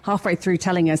 But halfway through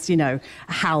telling us,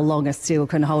 how long a seal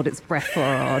can hold its breath for,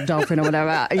 or a dolphin or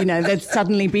whatever, there'd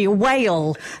suddenly be a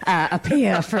whale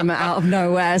appear from out of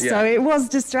nowhere. Yeah. So it was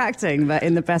distracting, but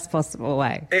in the best possible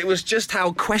way. It was just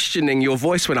how questioning your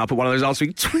voice went up at one of those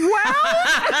answers. 12?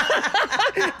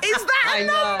 Is that a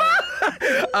number?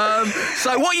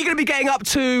 So what are you going to be getting up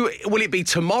to? Will it be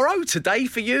tomorrow, today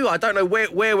for you? I don't know where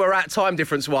we're at time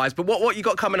difference-wise, but what you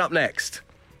got coming up next?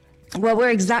 Well, we're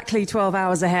exactly 12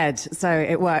 hours ahead, so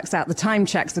it works out. The time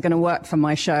checks are going to work for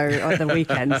my show on the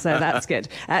weekend, so that's good.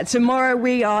 Tomorrow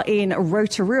we are in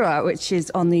Rotorua, which is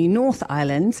on the North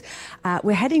Island.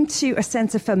 We're heading to a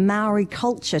centre for Maori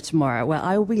culture tomorrow, where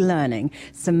I will be learning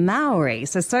some Maori.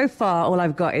 So far, all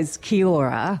I've got is kia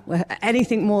ora.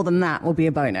 Anything more than that will be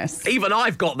a bonus. Even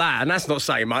I've got that, and that's not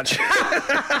saying much.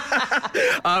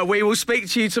 We will speak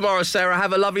to you tomorrow, Sarah.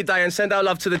 Have a lovely day, and send our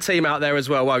love to the team out there as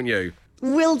well, won't you?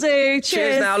 Will do.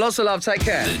 Cheers now. Lots of love. Take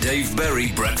care. The Dave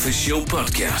Berry Breakfast Show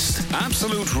Podcast.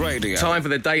 Absolute Radio. Time for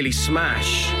the Daily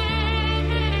Smash.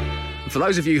 For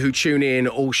those of you who tune in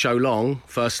all show long,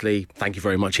 firstly, thank you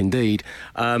very much indeed.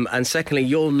 And secondly,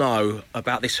 you'll know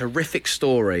about this horrific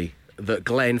story that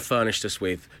Glenn furnished us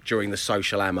with during the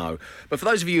social ammo. But for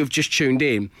those of you who've just tuned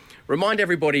in, remind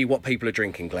everybody what people are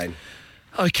drinking, Glenn.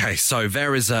 Okay, so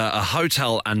there is a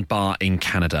hotel and bar in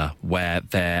Canada where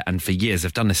and for years,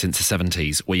 they've done this since the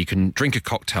 70s, where you can drink a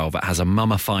cocktail that has a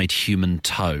mummified human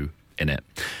toe in it.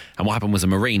 And what happened was a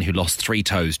Marine who lost 3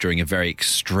 toes during a very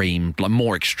extreme, like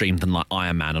more extreme than like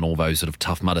Iron Man and all those sort of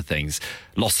Tough Mudder things,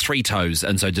 lost 3 toes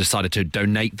and so decided to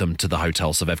donate them to the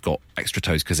hotel so they've got extra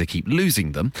toes because they keep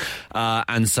losing them.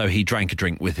 And so he drank a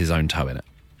drink with his own toe in it.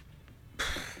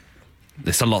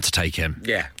 It's a lot to take in.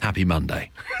 Yeah. Happy Monday.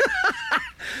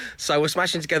 So we're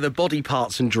smashing together body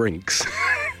parts and drinks.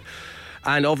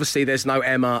 And obviously there's no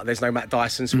Emma, there's no Matt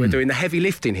Dyson, so we're doing the heavy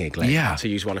lifting here, Glenn, to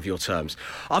use one of your terms.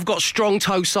 I've got strong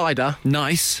toe cider.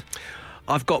 Nice.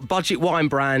 I've got budget wine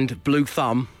brand Blue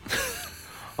Thumb.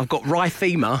 I've got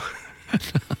Rifema.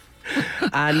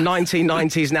 And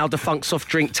 1990s now defunct soft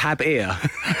drink Tab Ear.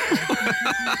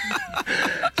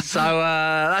 So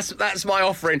that's my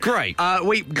offering. Great.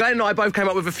 Glenn and I both came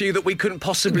up with a few that we couldn't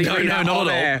possibly read out on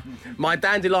air. My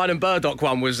dandelion and burdock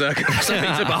one was something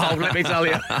to behold, let me tell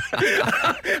you.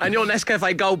 And your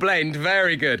Nescafe Gold Blend,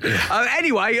 very good.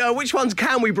 Anyway, which ones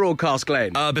can we broadcast,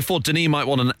 Glenn? Before Denis might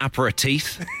want an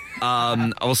aperitif.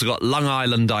 I've also got Long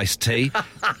Island iced tea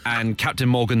and Captain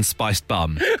Morgan's spiced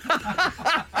bum.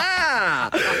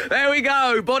 There we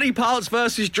go. Body parts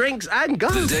versus drinks and go.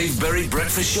 The Dave Berry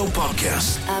Breakfast Show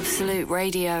podcast. Absolute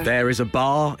Radio. There is a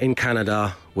bar in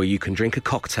Canada where you can drink a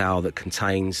cocktail that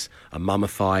contains a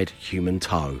mummified human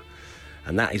toe.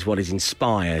 And that is what has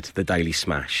inspired the Daily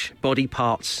Smash. Body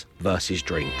parts versus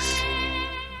drinks.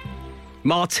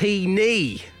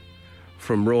 Martini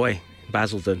from Roy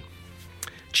Basildon.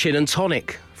 Gin and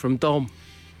tonic from Dom.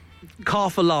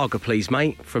 Carver Lager, please,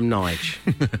 mate, from Nige.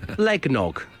 Leg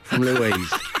nog from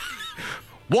Louise.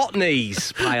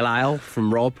 Watney's Pale Ale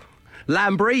from Rob.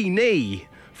 Lambrini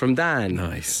from Dan.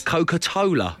 Nice.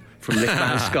 Coca-Cola from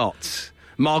Lickman Scott.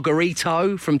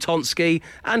 Margarito from Tonsky.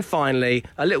 And finally,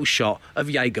 a little shot of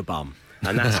Jaeger Bum.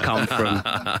 And that's come from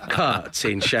Kurt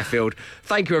in Sheffield.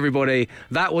 Thank you, everybody.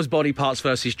 That was Body Parts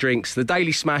versus Drinks. The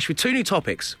Daily Smash with 2 new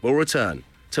topics will return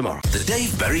tomorrow. The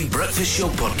Dave Berry Breakfast Show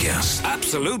podcast.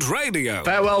 Absolute Radio.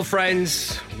 Farewell,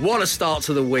 friends. What a start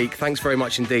to the week. Thanks very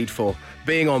much indeed for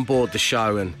being on board the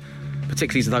show, and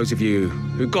particularly to those of you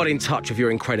who got in touch with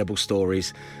your incredible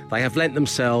stories. They have lent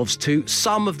themselves to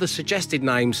some of the suggested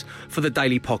names for the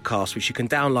daily podcast, which you can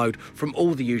download from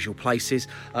all the usual places.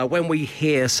 When we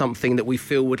hear something that we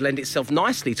feel would lend itself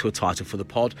nicely to a title for the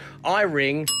pod, I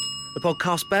ring the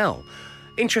podcast bell.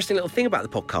 Interesting little thing about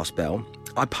the podcast bell.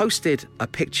 I posted a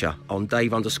picture on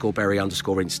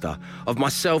Dave_Berry_Insta of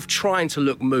myself trying to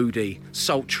look moody,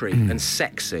 sultry and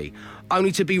sexy,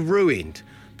 only to be ruined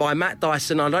by Matt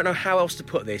Dyson, I don't know how else to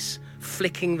put this,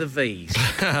 flicking the V's.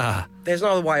 There's no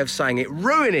other way of saying it,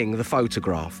 ruining the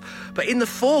photograph. But in the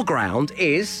foreground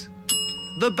is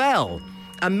the bell.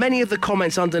 And many of the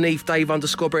comments underneath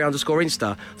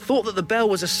Dave_Berry_Insta thought that the bell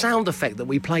was a sound effect that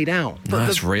we played out. But no,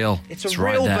 it's real. It's a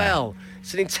real bell.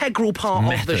 It's an integral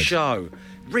part of the show.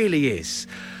 It really is.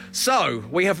 So,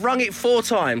 we have rung it 4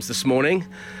 times this morning.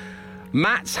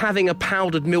 Matt's having a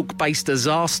powdered milk-based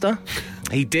disaster.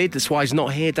 He did, that's why he's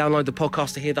not here. Download the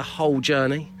podcast to hear the whole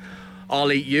journey.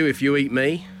 I'll eat you if you eat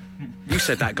me. You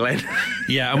said that, Glenn.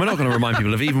 Yeah, and we're not going to remind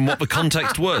people of even what the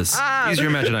context was. Use your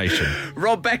imagination.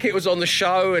 Rob Beckett was on the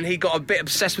show and he got a bit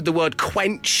obsessed with the word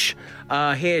quench.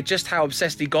 Hear just how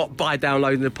obsessed he got by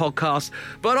downloading the podcast.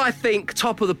 But I think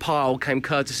top of the pile came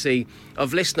courtesy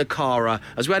of listener Cara,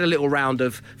 as we had a little round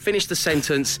of finish the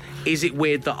sentence, is it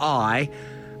weird that I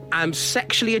am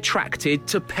sexually attracted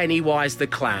to Pennywise the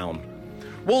Clown?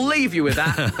 We'll leave you with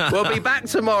that. We'll be back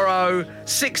tomorrow,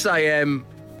 6 a.m.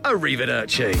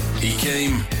 Arrivederci. He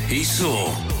came, he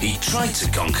saw, he tried to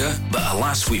conquer, but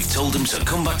alas, we've told him to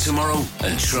come back tomorrow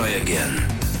and try again.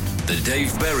 The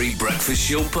Dave Berry Breakfast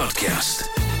Show podcast.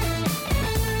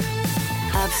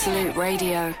 Absolute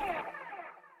Radio.